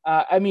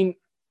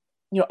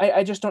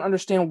 I just don't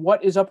understand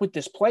what is up with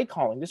this play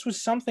calling. This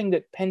was something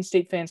that Penn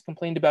State fans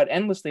complained about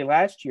endlessly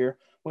last year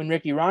when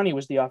Ricky Ronnie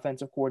was the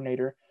offensive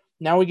coordinator.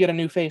 Now we get a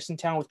new face in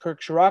town with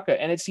Kirk Shiraka,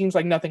 and it seems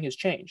like nothing has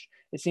changed.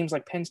 It seems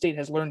like Penn State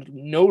has learned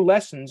no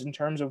lessons in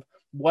terms of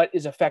what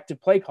is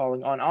effective play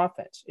calling on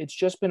offense. It's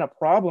just been a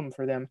problem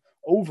for them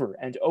over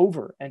and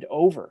over and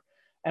over.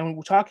 And when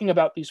we're talking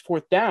about these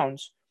 4th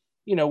downs,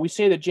 we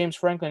say that James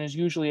Franklin is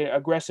usually an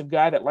aggressive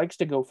guy that likes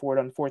to go for it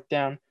on 4th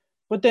down.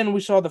 But then we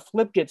saw the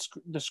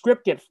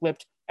script get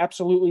flipped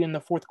absolutely in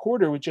the 4th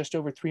quarter with just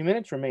over 3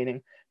 minutes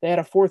remaining. They had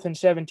a 4th and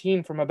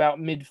 17 from about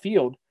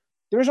midfield.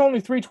 There's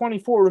only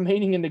 3:24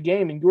 remaining in the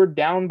game, and you're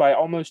down by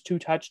almost 2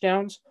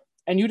 touchdowns,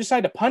 and you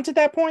decide to punt at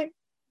that point?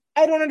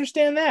 I don't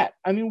understand that.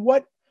 I mean,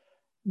 what?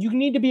 You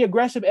need to be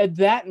aggressive at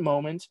that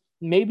moment,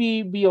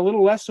 maybe be a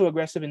little less so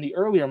aggressive in the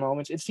earlier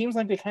moments. It seems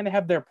like they kind of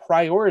have their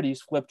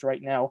priorities flipped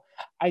right now.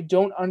 I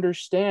don't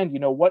understand,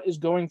 what is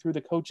going through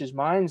the coach's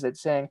minds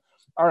that's saying,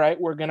 all right,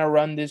 we're going to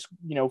run this,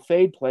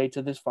 fade play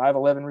to this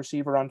 5'11"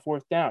 receiver on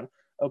 4th down.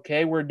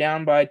 Okay, we're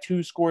down by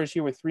 2 scores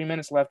here with 3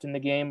 minutes left in the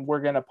game.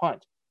 We're going to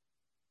punt.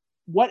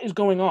 What is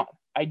going on?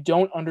 I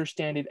don't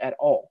understand it at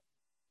all.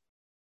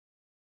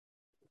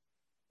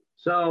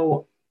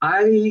 So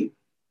I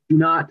do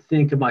not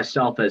think of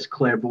myself as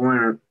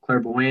clairvoyant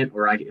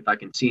or if I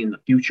can see in the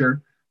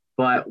future.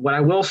 But what I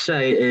will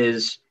say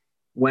is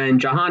when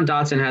Jahan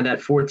Dotson had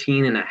that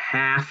 14 and a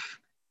half,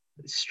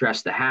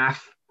 stress the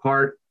half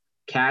part,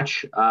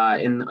 catch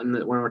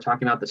when we're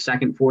talking about the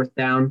 2nd, 4th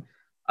down,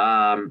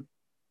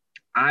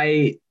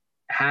 I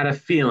had a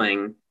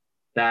feeling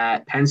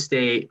that Penn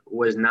State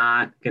was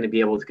not going to be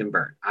able to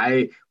convert.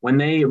 When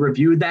they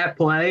reviewed that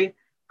play,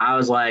 I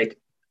was like,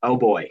 oh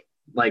boy,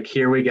 like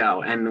here we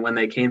go. And when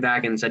they came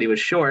back and said he was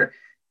short,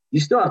 you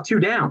still have 2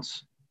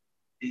 downs.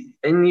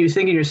 And you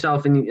think of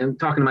yourself, and I'm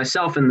talking to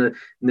myself and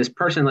this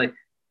person, like,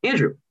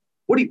 Andrew,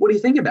 what do you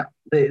think about?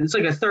 It's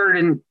like a 3rd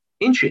and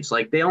inches.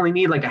 Like they only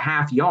need like a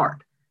half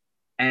yard.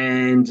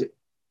 And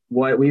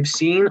what we've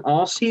seen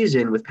all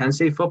season with Penn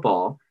State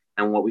football,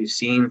 and what we've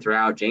seen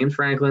throughout James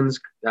Franklin's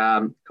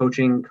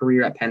coaching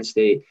career at Penn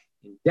State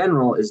in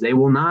general, is they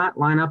will not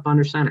line up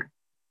under center.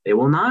 They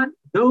will not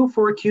go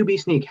for a QB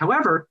sneak.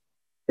 However,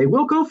 they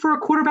will go for a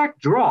quarterback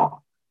draw.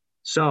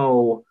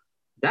 So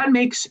that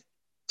makes,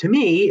 to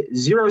me,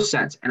 0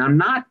 sense. And I'm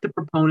not the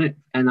proponent,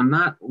 and I'm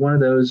not one of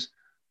those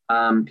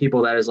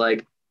people that is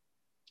like,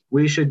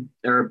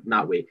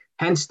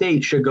 Penn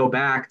State should go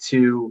back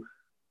to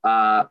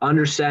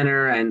under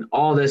center and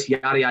all this,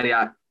 yada, yada,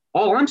 yada.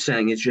 All I'm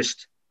saying is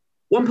just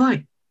 1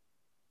 play,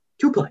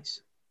 2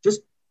 plays,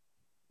 just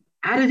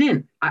add it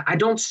in. I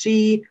don't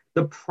see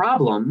the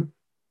problem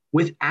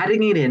with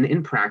adding it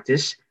in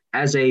practice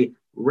as a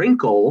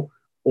wrinkle,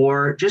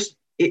 or just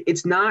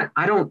it's not.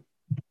 I don't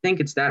think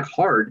it's that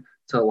hard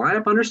to line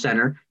up under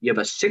center. You have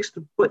a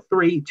 6'3",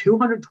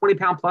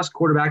 220-pound plus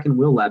quarterback in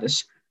Will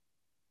Levis.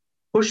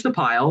 Push the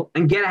pile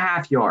and get a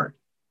half yard.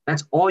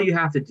 That's all you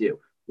have to do.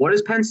 What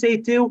does Penn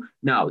State do?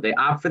 No, they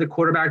opt for the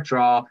quarterback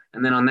draw,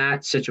 and then on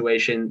that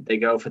situation, they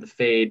go for the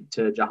fade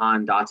to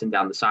Jahan Dotson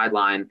down the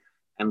sideline,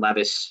 and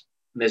Levis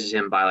misses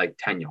him by like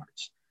 10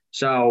 yards.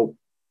 So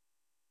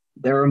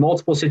there are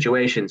multiple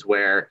situations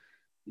where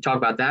you talk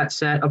about that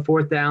set of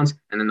 4th downs,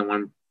 and then the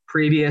one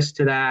previous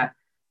to that,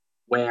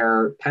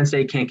 where Penn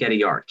State can't get a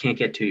yard, can't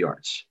get 2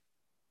 yards.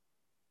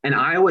 And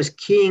Iowa's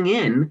keying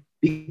in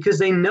because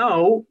they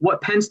know what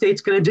Penn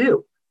State's going to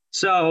do.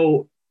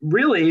 So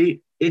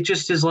really, it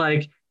just is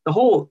like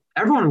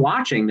everyone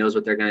watching knows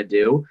what they're going to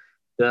do.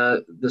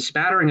 The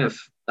spattering of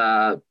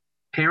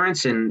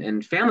parents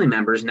and family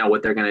members know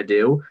what they're going to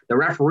do. The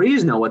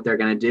referees know what they're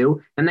going to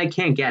do, and they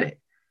can't get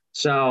it.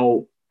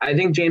 So I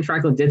think James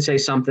Franklin did say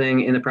something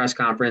in the press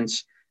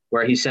conference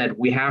where he said,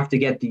 we have to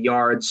get the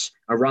yards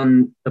or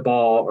run the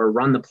ball or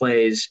run the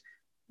plays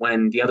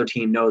when the other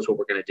team knows what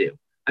we're going to do.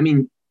 I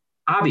mean,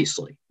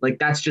 obviously, like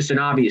that's just an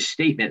obvious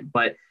statement,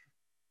 but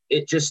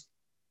it just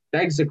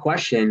begs the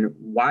question,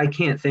 why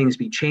can't things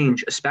be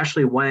changed,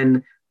 especially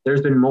when there's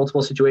been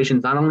multiple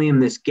situations, not only in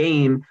this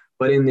game,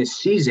 but in this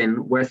season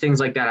where things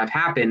like that have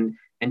happened,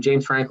 and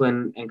James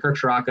Franklin and Kirk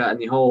Shiraka and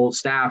the whole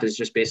staff is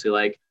just basically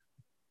like,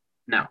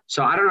 no.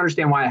 So I don't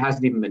understand why it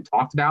hasn't even been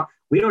talked about.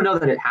 We don't know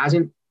that it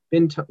hasn't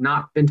been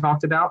not been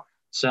talked about.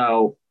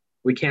 So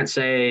we can't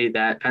say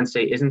that Penn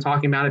State isn't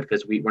talking about it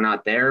because we're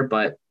not there.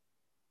 But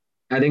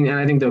I think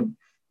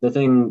the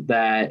thing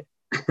that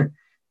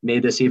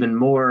made this even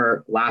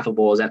more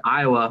laughable is that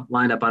Iowa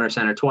lined up under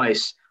center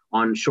twice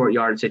on short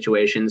yard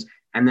situations.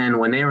 And then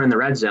when they were in the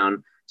red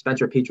zone,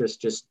 Spencer Petras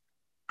just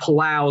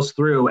plows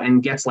through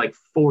and gets like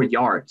 4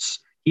 yards.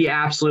 He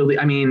absolutely,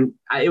 I mean,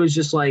 it was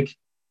just like,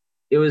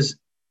 it was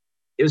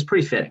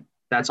pretty fitting.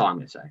 That's all I'm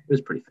going to say. It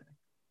was pretty fitting.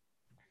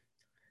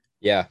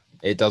 Yeah,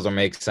 it doesn't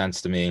make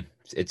sense to me.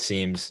 It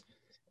seems,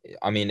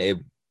 I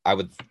mean, I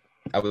would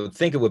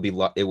think it would be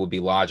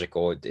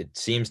logical. It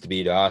seems to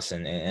be to us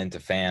and to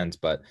fans,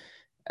 but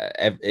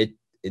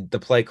the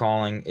play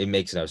calling, it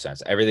makes no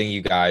sense. Everything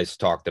you guys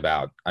talked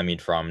about, I mean,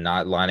 from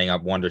not lining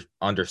up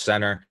under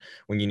center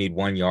when you need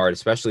 1 yard,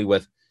 especially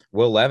with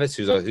Will Levis,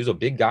 who's a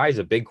big guy, he's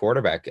a big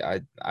quarterback.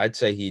 I'd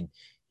say he'd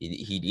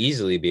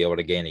easily be able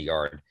to gain a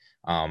yard.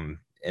 And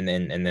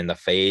then the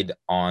fade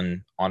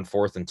on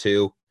 4th and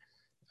 2.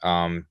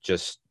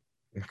 Just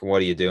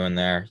what are you doing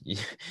there?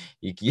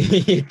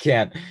 You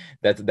can't.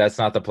 That's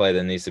not the play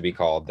that needs to be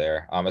called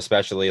there.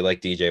 Especially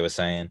like DJ was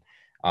saying,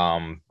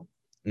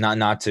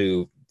 not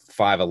to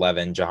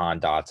 5'11" Jahan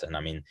Dotson.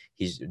 I mean,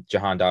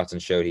 Jahan Dotson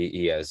showed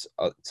he has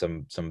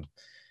some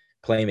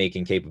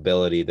playmaking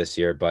capability this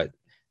year, but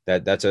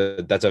that's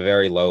a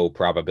very low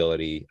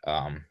probability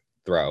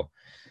throw.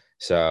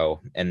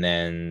 So, and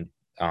then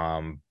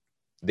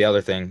the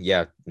other thing,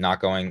 yeah, not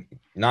going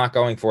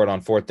for it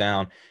on 4th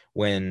down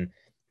when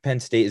Penn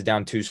State is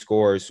down 2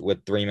 scores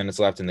with 3 minutes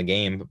left in the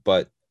game,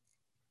 but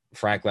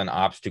Franklin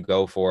opts to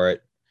go for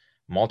it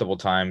multiple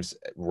times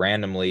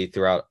randomly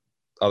throughout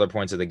other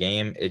points of the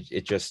game.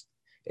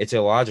 It's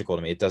illogical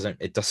to me. It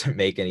doesn't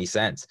make any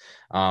sense.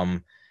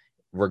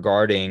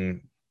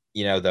 Regarding,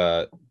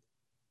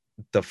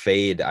 the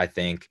fade, I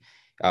think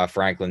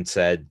Franklin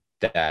said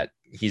that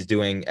he's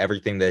doing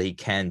everything that he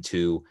can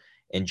to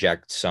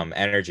inject some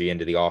energy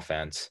into the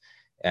offense.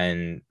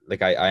 And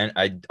like,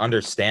 I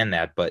understand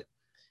that, but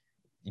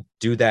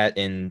do that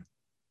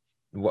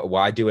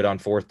why do it on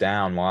 4th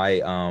down? Why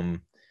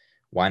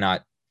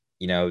not,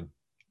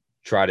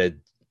 try to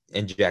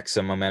inject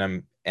some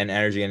momentum and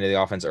energy into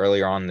the offense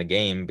earlier on in the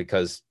game,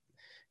 because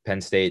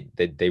Penn State,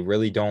 they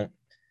really don't,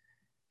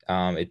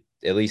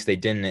 at least they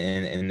didn't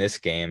in this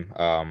game.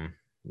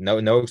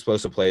 No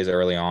explosive plays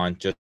early on,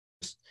 just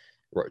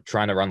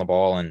trying to run the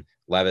ball and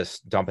Levis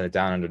dumping it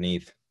down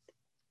underneath.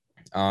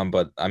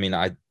 But I mean,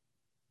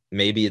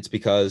 maybe it's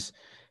because,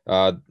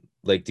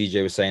 like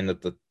DJ was saying,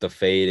 that the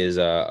fade is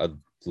a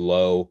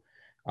low,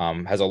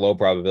 has a low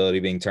probability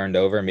of being turned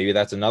over. Maybe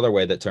that's another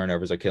way that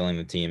turnovers are killing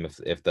the team.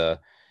 If the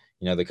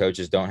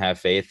coaches don't have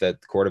faith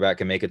that the quarterback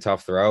can make a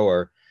tough throw,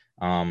 or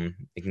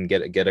it can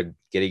get a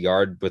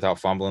yard without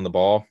fumbling the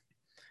ball.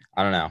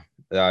 I don't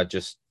know.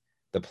 Just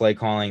the play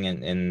calling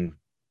and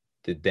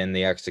then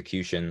the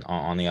execution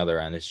on the other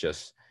end. It's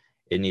just,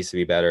 it needs to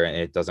be better, and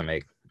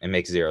it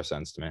makes zero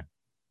sense to me.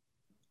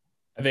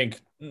 I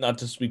think, not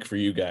to speak for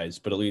you guys,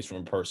 but at least from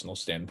a personal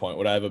standpoint,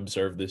 what I've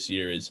observed this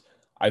year is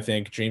I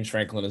think James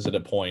Franklin is at a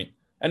point,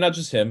 and not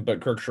just him,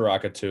 but Kirk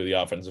Shiraka too,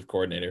 the offensive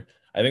coordinator.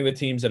 I think the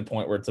team's at a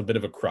point where it's a bit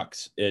of a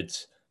crux.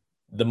 It's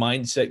the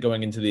mindset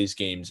going into these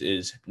games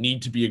is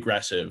need to be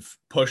aggressive,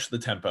 push the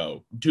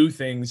tempo, do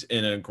things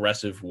in an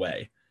aggressive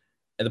way.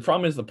 And the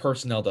problem is the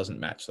personnel doesn't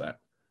match that.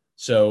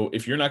 So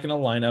if you're not going to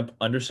line up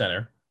under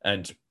center,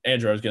 and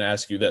Andrew, I was going to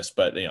ask you this,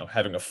 but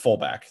having a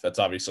fullback, that's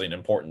obviously an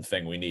important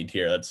thing we need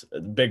here. That's a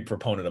big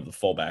proponent of the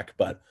fullback.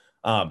 But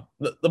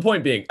the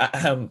point being,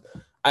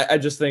 I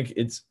just think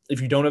it's,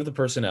 if you don't have the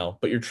personnel,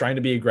 but you're trying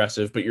to be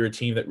aggressive, but you're a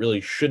team that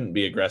really shouldn't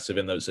be aggressive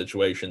in those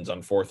situations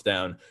on 4th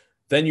down,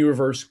 then you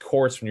reverse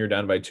course when you're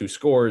down by 2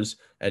 scores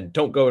and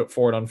don't go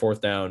for it on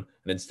 4th down,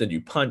 and instead you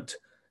punt.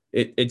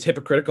 It's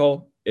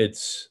hypocritical.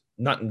 It's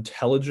not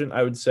intelligent,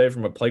 I would say,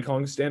 from a play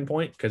calling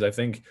standpoint, because I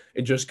think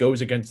it just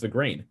goes against the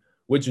grain,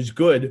 which is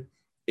good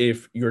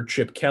if you're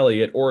Chip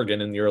Kelly at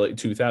Oregon in the early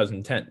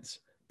 2010s,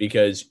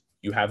 because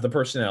you have the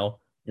personnel,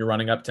 you're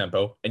running up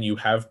tempo, and you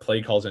have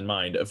play calls in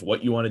mind of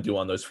what you want to do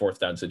on those 4th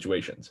down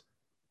situations.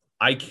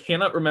 I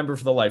cannot remember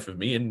for the life of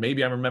me, and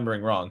maybe I'm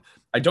remembering wrong.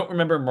 I don't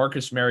remember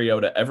Marcus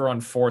Mariota ever on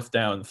fourth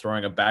down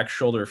throwing a back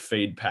shoulder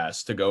fade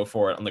pass to go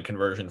for it on the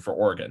conversion for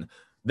Oregon.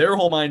 Their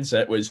whole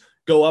mindset was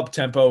go up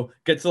tempo,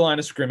 get to the line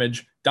of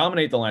scrimmage,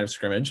 dominate the line of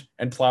scrimmage,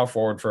 and plow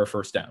forward for a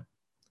first down.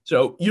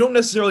 So you don't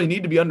necessarily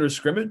need to be under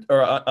scrimmage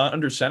or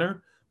under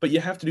center, but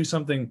you have to do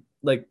something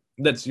like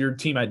that's your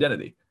team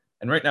identity.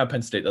 And right now,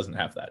 Penn State doesn't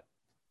have that,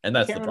 and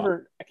that's the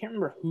problem. I can't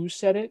remember who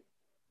said it,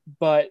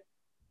 but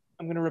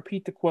I'm going to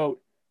repeat the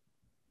quote.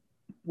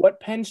 What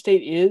Penn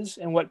State is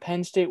and what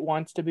Penn State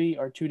wants to be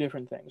are two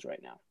different things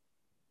right now.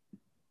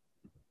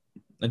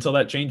 Until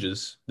that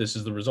changes, this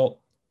is the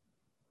result.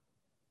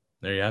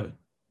 There you have it.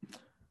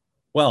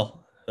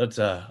 Well, that's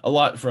a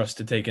lot for us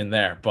to take in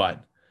there,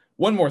 but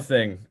one more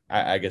thing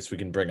I guess we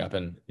can bring up,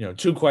 and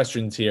two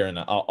questions here, and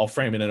I'll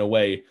frame it in a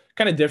way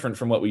kind of different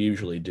from what we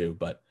usually do,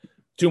 but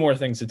two more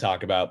things to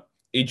talk about.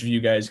 Each of you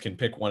guys can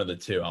pick one of the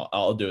two.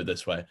 I'll do it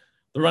this way.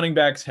 The running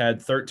backs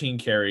had 13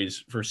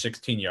 carries for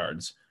 16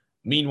 yards.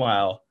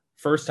 Meanwhile,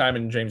 first time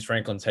in James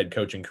Franklin's head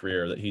coaching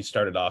career that he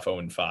started off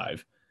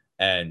 0-5.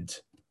 And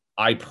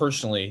I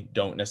personally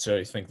don't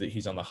necessarily think that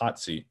he's on the hot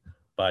seat.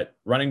 But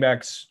running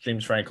backs,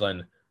 James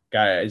Franklin,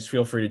 guys,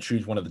 feel free to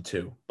choose one of the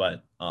two.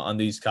 But on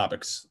these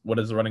topics, what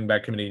does the running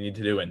back committee need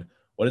to do? And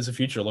what does the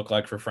future look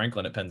like for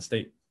Franklin at Penn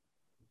State?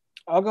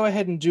 I'll go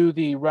ahead and do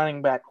the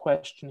running back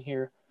question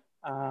here.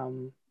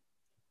 The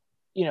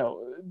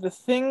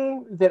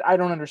thing that I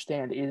don't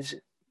understand is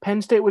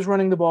Penn State was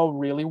running the ball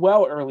really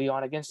well early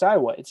on against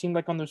Iowa. It seemed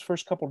like on those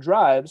first couple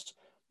drives,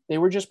 they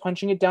were just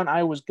punching it down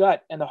Iowa's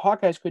gut, and the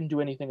Hawkeyes couldn't do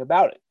anything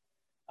about it.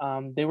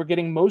 They were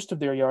getting most of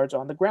their yards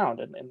on the ground,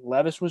 and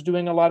Levis was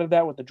doing a lot of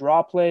that with the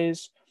draw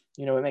plays.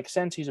 It makes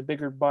sense. He's a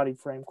bigger body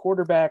frame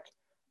quarterback.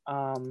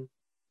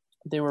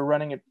 They were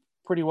running it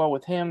pretty well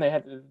with him. They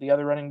had the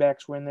other running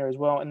backs were in there as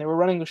well, and they were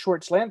running the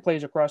short slant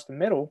plays across the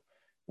middle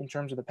in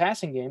terms of the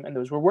passing game, and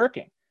those were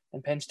working.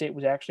 And Penn State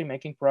was actually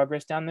making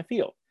progress down the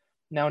field.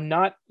 Now,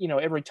 not,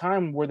 every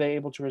time were they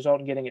able to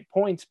result in getting it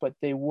points, but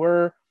they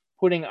were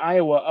putting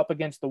Iowa up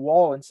against the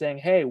wall and saying,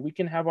 hey, we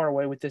can have our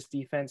way with this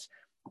defense,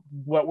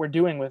 what we're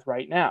doing with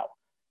right now.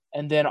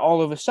 And then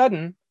all of a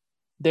sudden,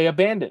 they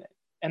abandon it.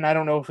 And I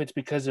don't know if it's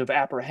because of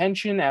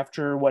apprehension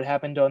after what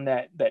happened on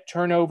that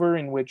turnover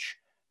in which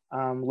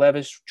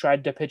Levis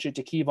tried to pitch it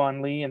to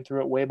Kevon Lee and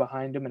threw it way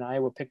behind him, and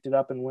Iowa picked it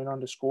up and went on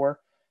to score.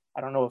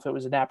 I don't know if it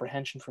was an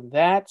apprehension from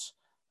that.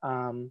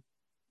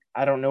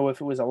 I don't know if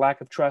it was a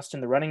lack of trust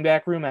in the running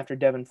back room after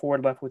Devin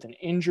Ford left with an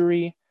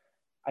injury.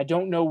 I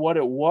don't know what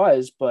it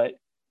was, but,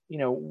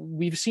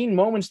 we've seen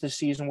moments this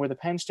season where the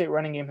Penn State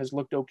running game has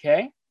looked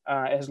okay,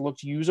 has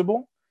looked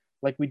usable,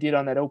 like we did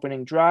on that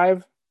opening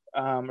drive,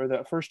 or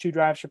the first two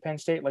drives for Penn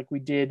State, like we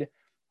did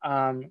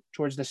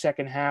towards the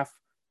second half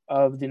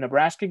of the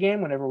Nebraska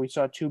game, whenever we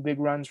saw two big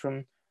runs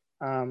from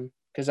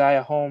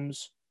Keziah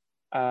Holmes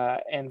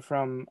and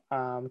from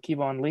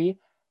Kevon Lee.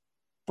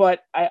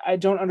 But I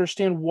don't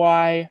understand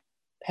why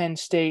Penn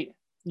State,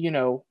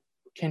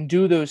 can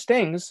do those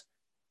things,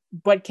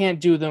 but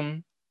can't do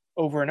them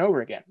over and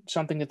over again.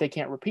 Something that they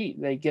can't repeat.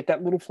 They get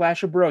that little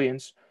flash of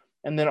brilliance,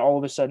 and then all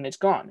of a sudden it's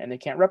gone, and they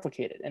can't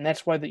replicate it. And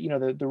that's why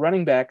the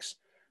running backs,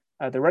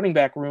 the running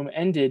back room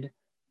ended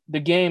the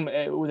game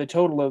with a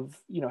total of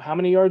how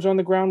many yards on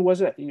the ground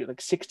was it? Like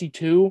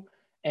 62,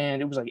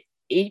 and it was like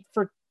 8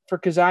 for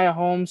Keziah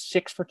Holmes,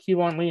 6 for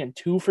Kevon Lee, and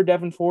 2 for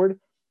Devin Ford.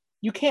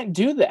 You can't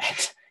do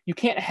that. You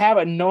can't have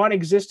a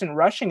non-existent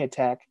rushing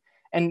attack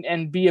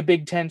and be a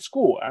Big Ten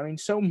school. I mean,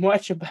 so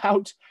much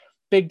about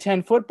Big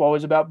Ten football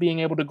is about being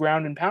able to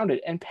ground and pound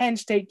it, and Penn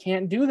State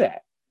can't do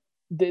that.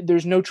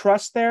 There's no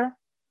trust there.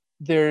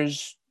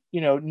 There's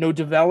no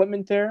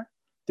development there.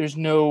 There's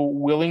no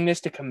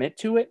willingness to commit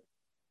to it.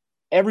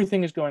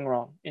 Everything is going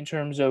wrong in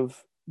terms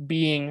of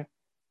being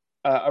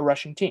a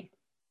rushing team,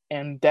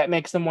 and that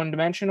makes them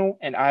one-dimensional.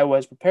 And Iowa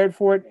is prepared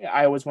for it.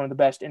 Iowa is one of the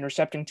best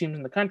intercepting teams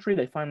in the country.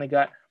 They finally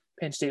got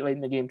Penn State late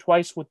in the game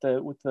twice with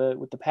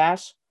the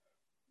pass.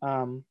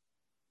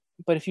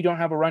 But if you don't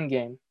have a run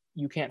game,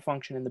 you can't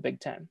function in the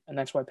Big Ten, and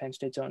that's why Penn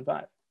State's 0-5.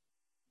 So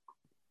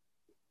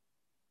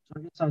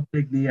I guess I'll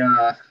take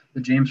the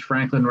James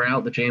Franklin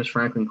route, the James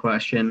Franklin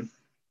question.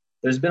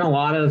 There's been a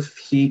lot of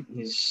heat.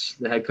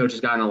 The head coach has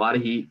gotten a lot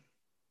of heat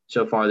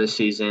so far this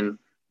season,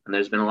 and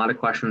there's been a lot of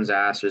questions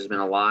asked. There's been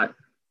a lot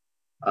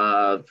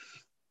of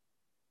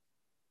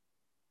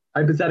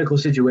hypothetical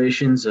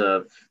situations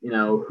of,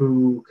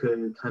 who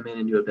could come in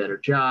and do a better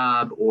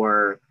job,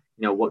 or,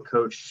 what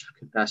coach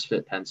could best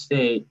fit Penn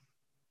State.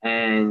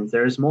 And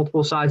there's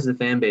multiple sides of the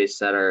fan base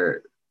that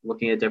are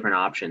looking at different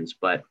options.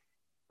 But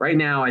right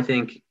now, I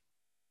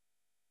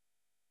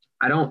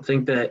don't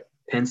think that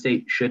Penn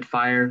State should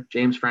fire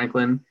James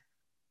Franklin,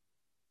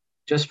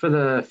 just for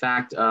the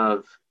fact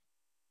of,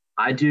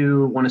 I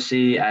do want to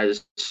see,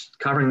 as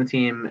covering the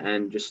team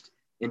and just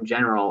in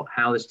general,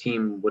 how this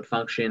team would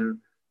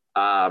function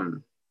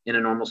in a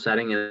normal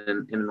setting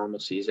and in a normal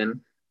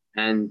season.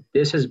 And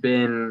this has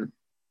been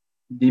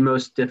the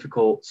most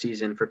difficult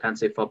season for Penn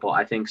State football,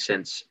 I think,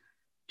 since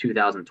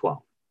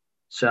 2012.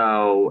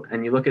 So,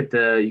 and you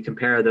you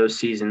compare those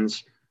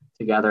seasons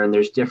together, and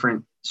there's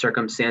different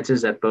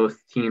circumstances that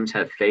both teams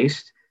have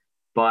faced.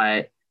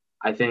 But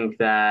I think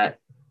that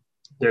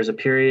there's a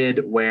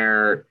period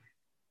where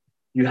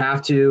you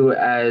have to,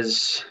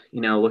 as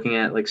looking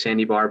at like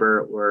Sandy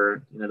Barber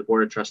or the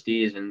board of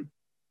trustees, and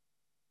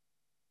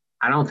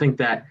I don't think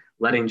that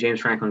letting James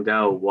Franklin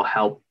go will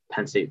help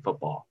Penn State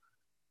football,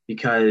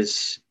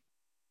 because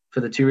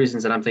for the two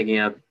reasons that I'm thinking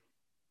of.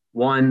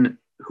 One,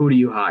 who do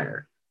you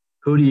hire?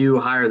 Who do you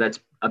hire that's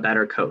a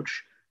better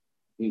coach?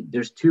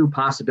 There's two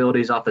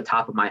possibilities off the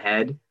top of my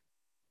head,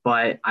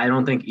 but I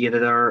don't think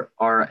either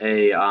are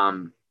a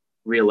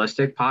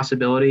realistic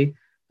possibility.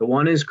 The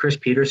one is Chris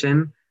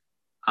Peterson,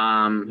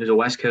 who's a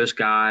West Coast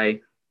guy.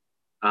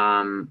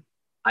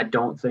 I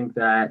don't think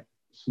that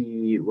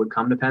he would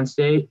come to Penn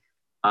State.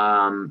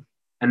 And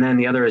then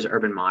the other is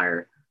Urban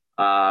Meyer.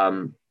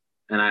 And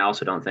I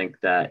also don't think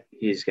that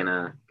he's going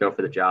to go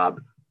for the job.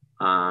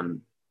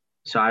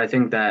 So I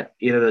think that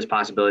either of those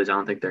possibilities, I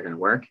don't think they're going to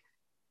work,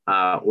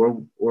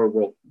 or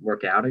will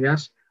work out, I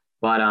guess.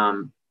 But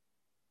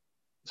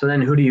so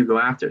then who do you go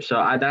after? So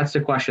that's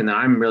the question that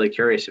I'm really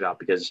curious about,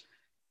 because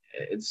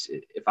it's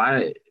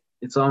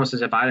almost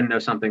as if I didn't know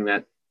something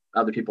that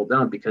other people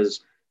don't, because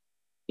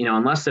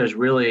unless there's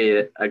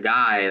really a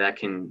guy that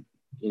can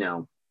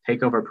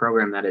take over a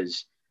program that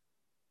is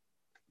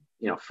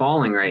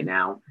falling right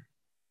now,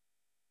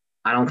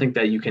 I don't think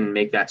that you can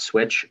make that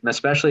switch. And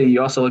especially,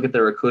 you also look at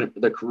the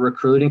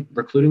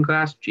recruiting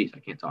class. Jeez, I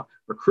can't talk.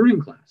 Recruiting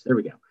class. There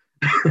we go.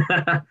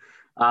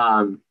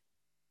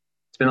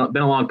 It's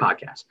been a long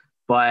podcast,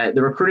 but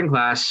the recruiting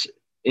class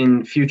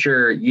in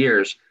future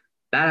years,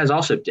 that has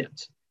also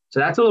dipped. So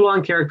that's a little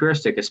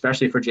uncharacteristic,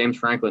 especially for James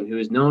Franklin, who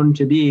is known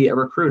to be a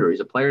recruiter. He's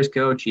a player's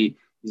coach. He's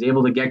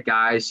able to get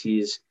guys.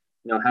 He's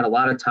had a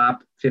lot of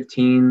top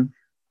 15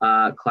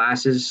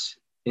 classes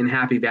in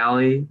Happy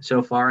Valley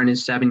so far in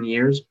his 7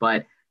 years,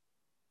 but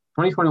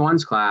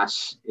 2021's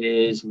class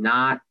is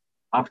not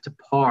up to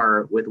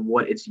par with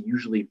what it's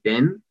usually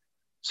been.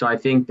 So I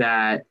think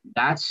that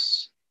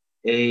that's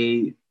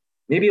maybe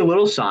a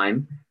little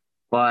sign,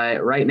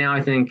 but right now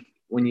I think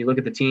when you look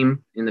at the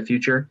team in the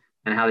future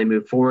and how they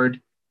move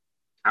forward,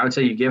 I would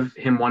say you give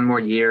him one more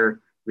year,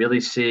 really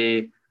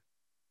see,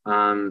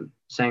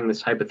 saying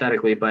this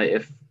hypothetically, but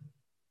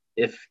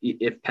if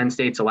Penn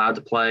State's allowed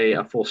to play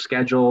a full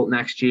schedule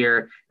next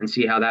year and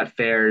see how that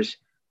fares,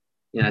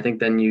 I think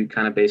then you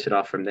kind of base it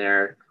off from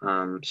there.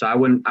 So I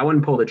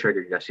wouldn't pull the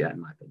trigger just yet, in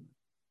my opinion.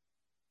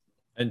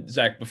 And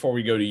Zach, before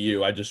we go to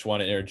you, I just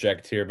want to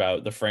interject here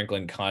about the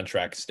Franklin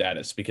contract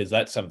status, because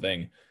that's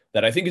something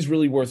that I think is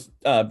really worth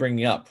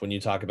bringing up when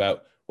you talk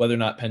about whether or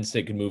not Penn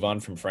State can move on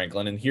from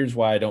Franklin. And here's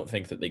why I don't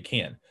think that they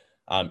can.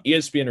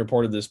 ESPN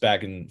reported this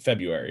back in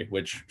February,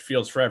 which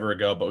feels forever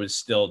ago, but was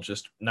still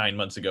just 9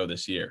 months ago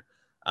this year.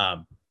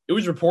 It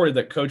was reported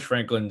that Coach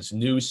Franklin's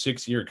new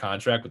 6-year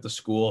contract with the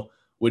school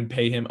would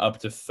pay him up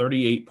to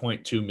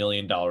 $38.2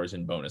 million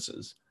in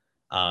bonuses.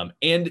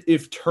 And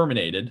if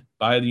terminated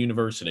by the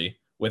university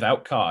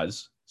without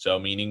cause, so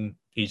meaning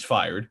he's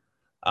fired,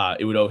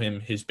 it would owe him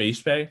his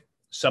base pay,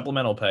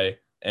 supplemental pay,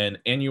 and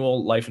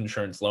annual life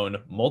insurance loan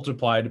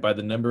multiplied by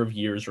the number of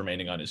years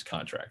remaining on his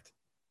contract.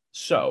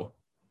 So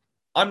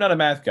I'm not a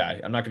math guy.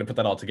 I'm not going to put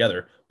that all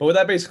together. But what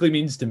that basically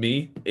means to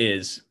me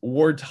is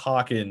we're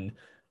talking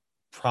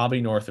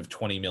probably north of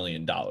 $20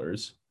 million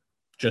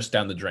just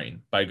down the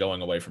drain by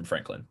going away from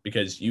Franklin,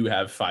 because you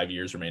have 5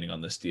 years remaining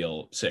on this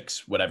deal,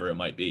 6, whatever it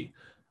might be.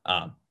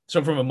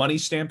 So from a money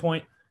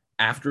standpoint,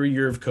 after a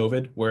year of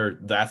COVID, where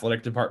the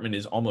athletic department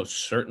is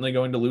almost certainly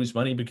going to lose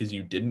money because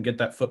you didn't get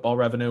that football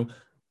revenue,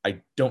 I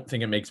don't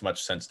think it makes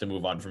much sense to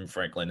move on from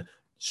Franklin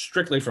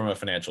strictly from a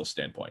financial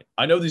standpoint.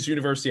 I know this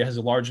university has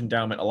a large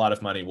endowment, a lot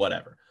of money,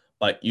 whatever,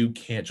 but you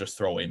can't just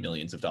throw away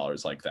millions of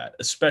dollars like that,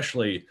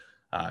 especially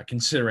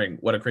considering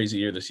what a crazy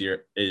year this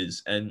year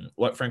is and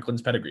what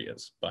Franklin's pedigree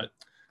is. But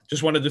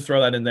just wanted to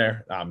throw that in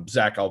there.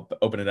 Zach, I'll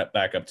open it up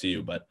back up to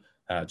you, but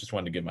just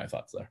wanted to give my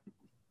thoughts there.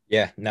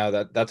 Yeah, no,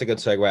 that's a good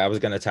segue. I was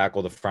going to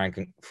tackle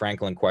the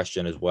Franklin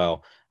question as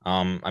well.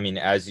 I mean,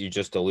 as you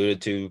just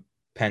alluded to,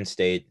 Penn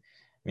State,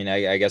 I mean,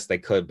 I guess they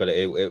could, but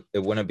it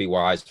wouldn't be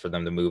wise for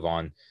them to move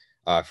on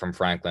from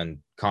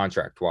Franklin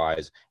contract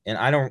wise. And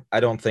I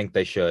don't think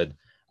they should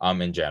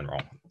in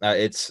general.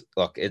 It's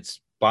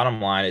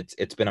bottom line.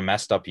 It's been a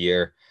messed up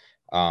year.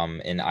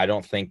 And I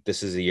don't think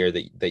this is a year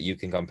that you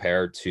can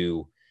compare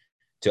to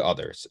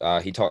others.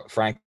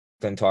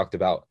 Franklin talked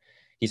about,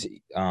 he's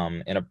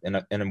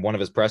in one of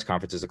his press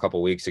conferences a couple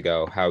of weeks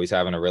ago, how he's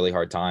having a really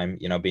hard time,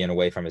 being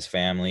away from his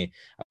family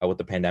with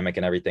the pandemic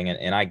and everything.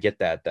 And I get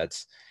that.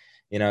 That's,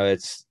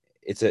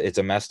 it's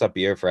a messed up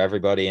year for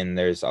everybody. And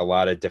there's a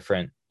lot of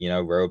different,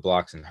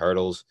 roadblocks and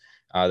hurdles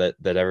that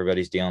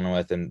everybody's dealing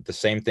with. And the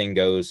same thing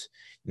goes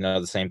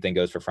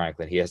for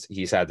Franklin.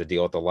 He's had to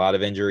deal with a lot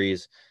of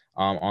injuries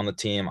on the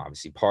team.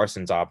 Obviously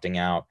Parsons opting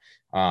out,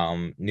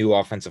 new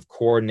offensive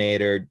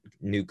coordinator,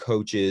 new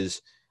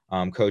coaches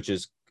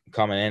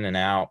coming in and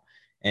out.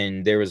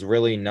 And there was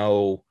really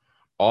no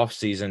off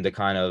season to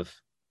kind of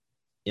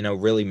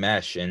really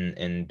mesh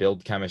and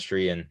build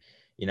chemistry and,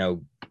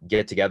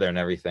 get together and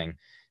everything.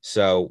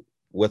 So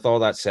with all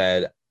that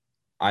said,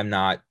 I'm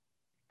not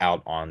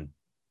out on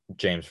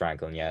James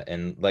Franklin yet.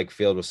 And like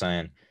Field was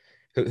saying,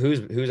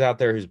 who's out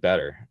there who's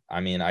better?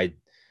 I mean, I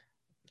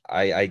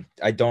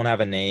don't have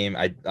a name.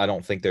 I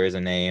don't think there is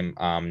a name.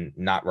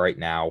 Not right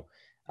now.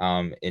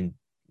 And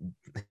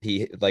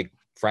he, like,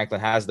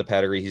 Franklin has the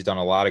pedigree. He's done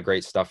a lot of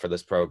great stuff for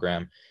this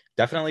program.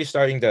 Definitely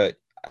starting to.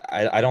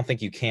 I don't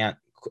think you can't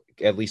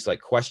at least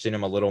like question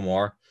him a little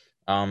more.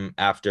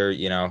 After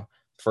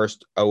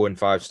first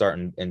 0-5 start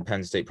in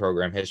Penn State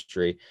program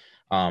history.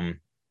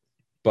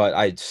 But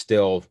I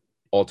still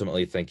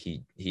ultimately think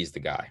he's the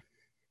guy.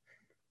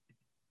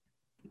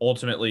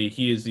 Ultimately,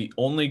 he is the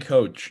only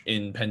coach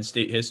in Penn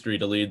State history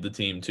to lead the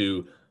team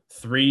to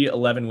 3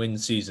 11-win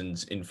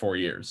seasons in 4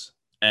 years.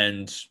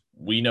 And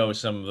we know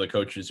some of the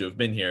coaches who have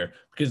been here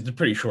because it's a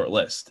pretty short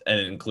list, and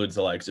it includes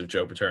the likes of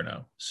Joe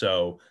Paterno.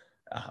 So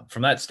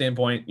from that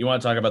standpoint, you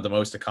want to talk about the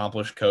most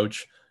accomplished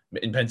coach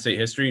in Penn State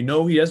history?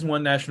 No, he hasn't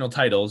won national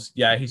titles.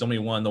 Yeah, he's only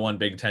won the one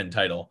Big Ten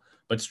title.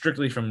 But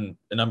strictly from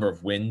the number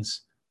of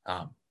wins,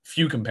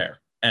 few compare.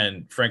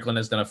 And Franklin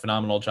has done a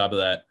phenomenal job of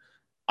that.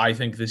 I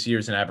think this year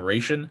is an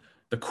aberration.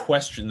 The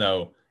question,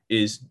 though,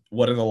 is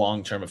what are the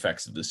long-term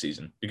effects of this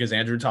season? Because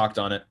Andrew talked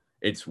on it.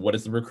 It's what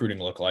does the recruiting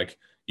look like?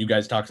 You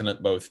guys talked on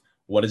it both.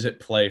 What does it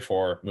play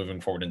for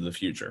moving forward into the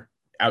future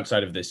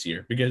outside of this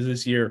year? Because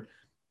this year,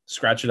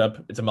 scratch it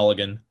up. It's a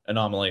mulligan,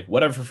 anomaly,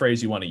 whatever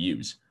phrase you want to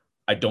use.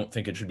 I don't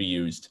think it should be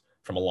used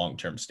from a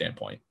long-term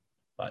standpoint.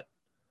 But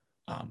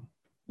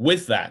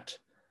with that,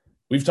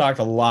 we've talked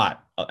a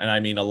lot, and I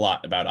mean a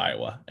lot, about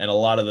Iowa and a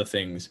lot of the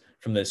things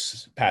from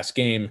this past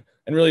game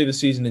and really the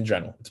season in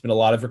general. It's been a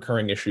lot of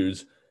recurring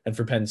issues, and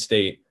for Penn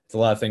State, it's a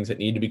lot of things that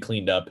need to be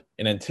cleaned up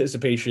in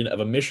anticipation of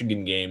a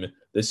Michigan game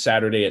this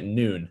Saturday at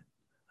noon.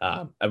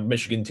 A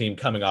Michigan team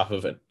coming off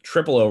of a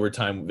triple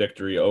overtime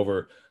victory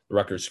over the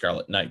Rutgers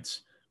Scarlet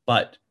Knights.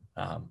 But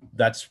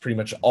that's pretty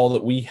much all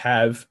that we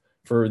have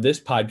for this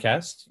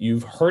podcast.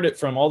 You've heard it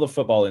from all the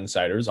football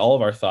insiders, all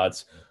of our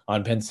thoughts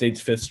on Penn State's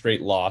fifth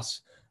straight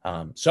loss.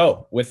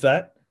 So with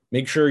that,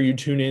 make sure you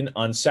tune in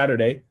on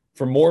Saturday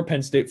for more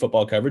Penn State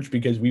football coverage,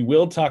 because we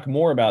will talk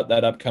more about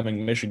that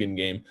upcoming Michigan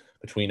game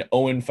between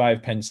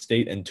 0-5 Penn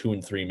State and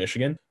 2-3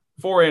 Michigan.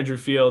 For Andrew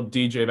Field,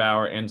 DJ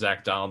Bauer, and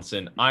Zach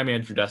Donaldson, I'm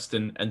Andrew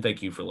Destin, and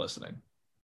thank you for listening.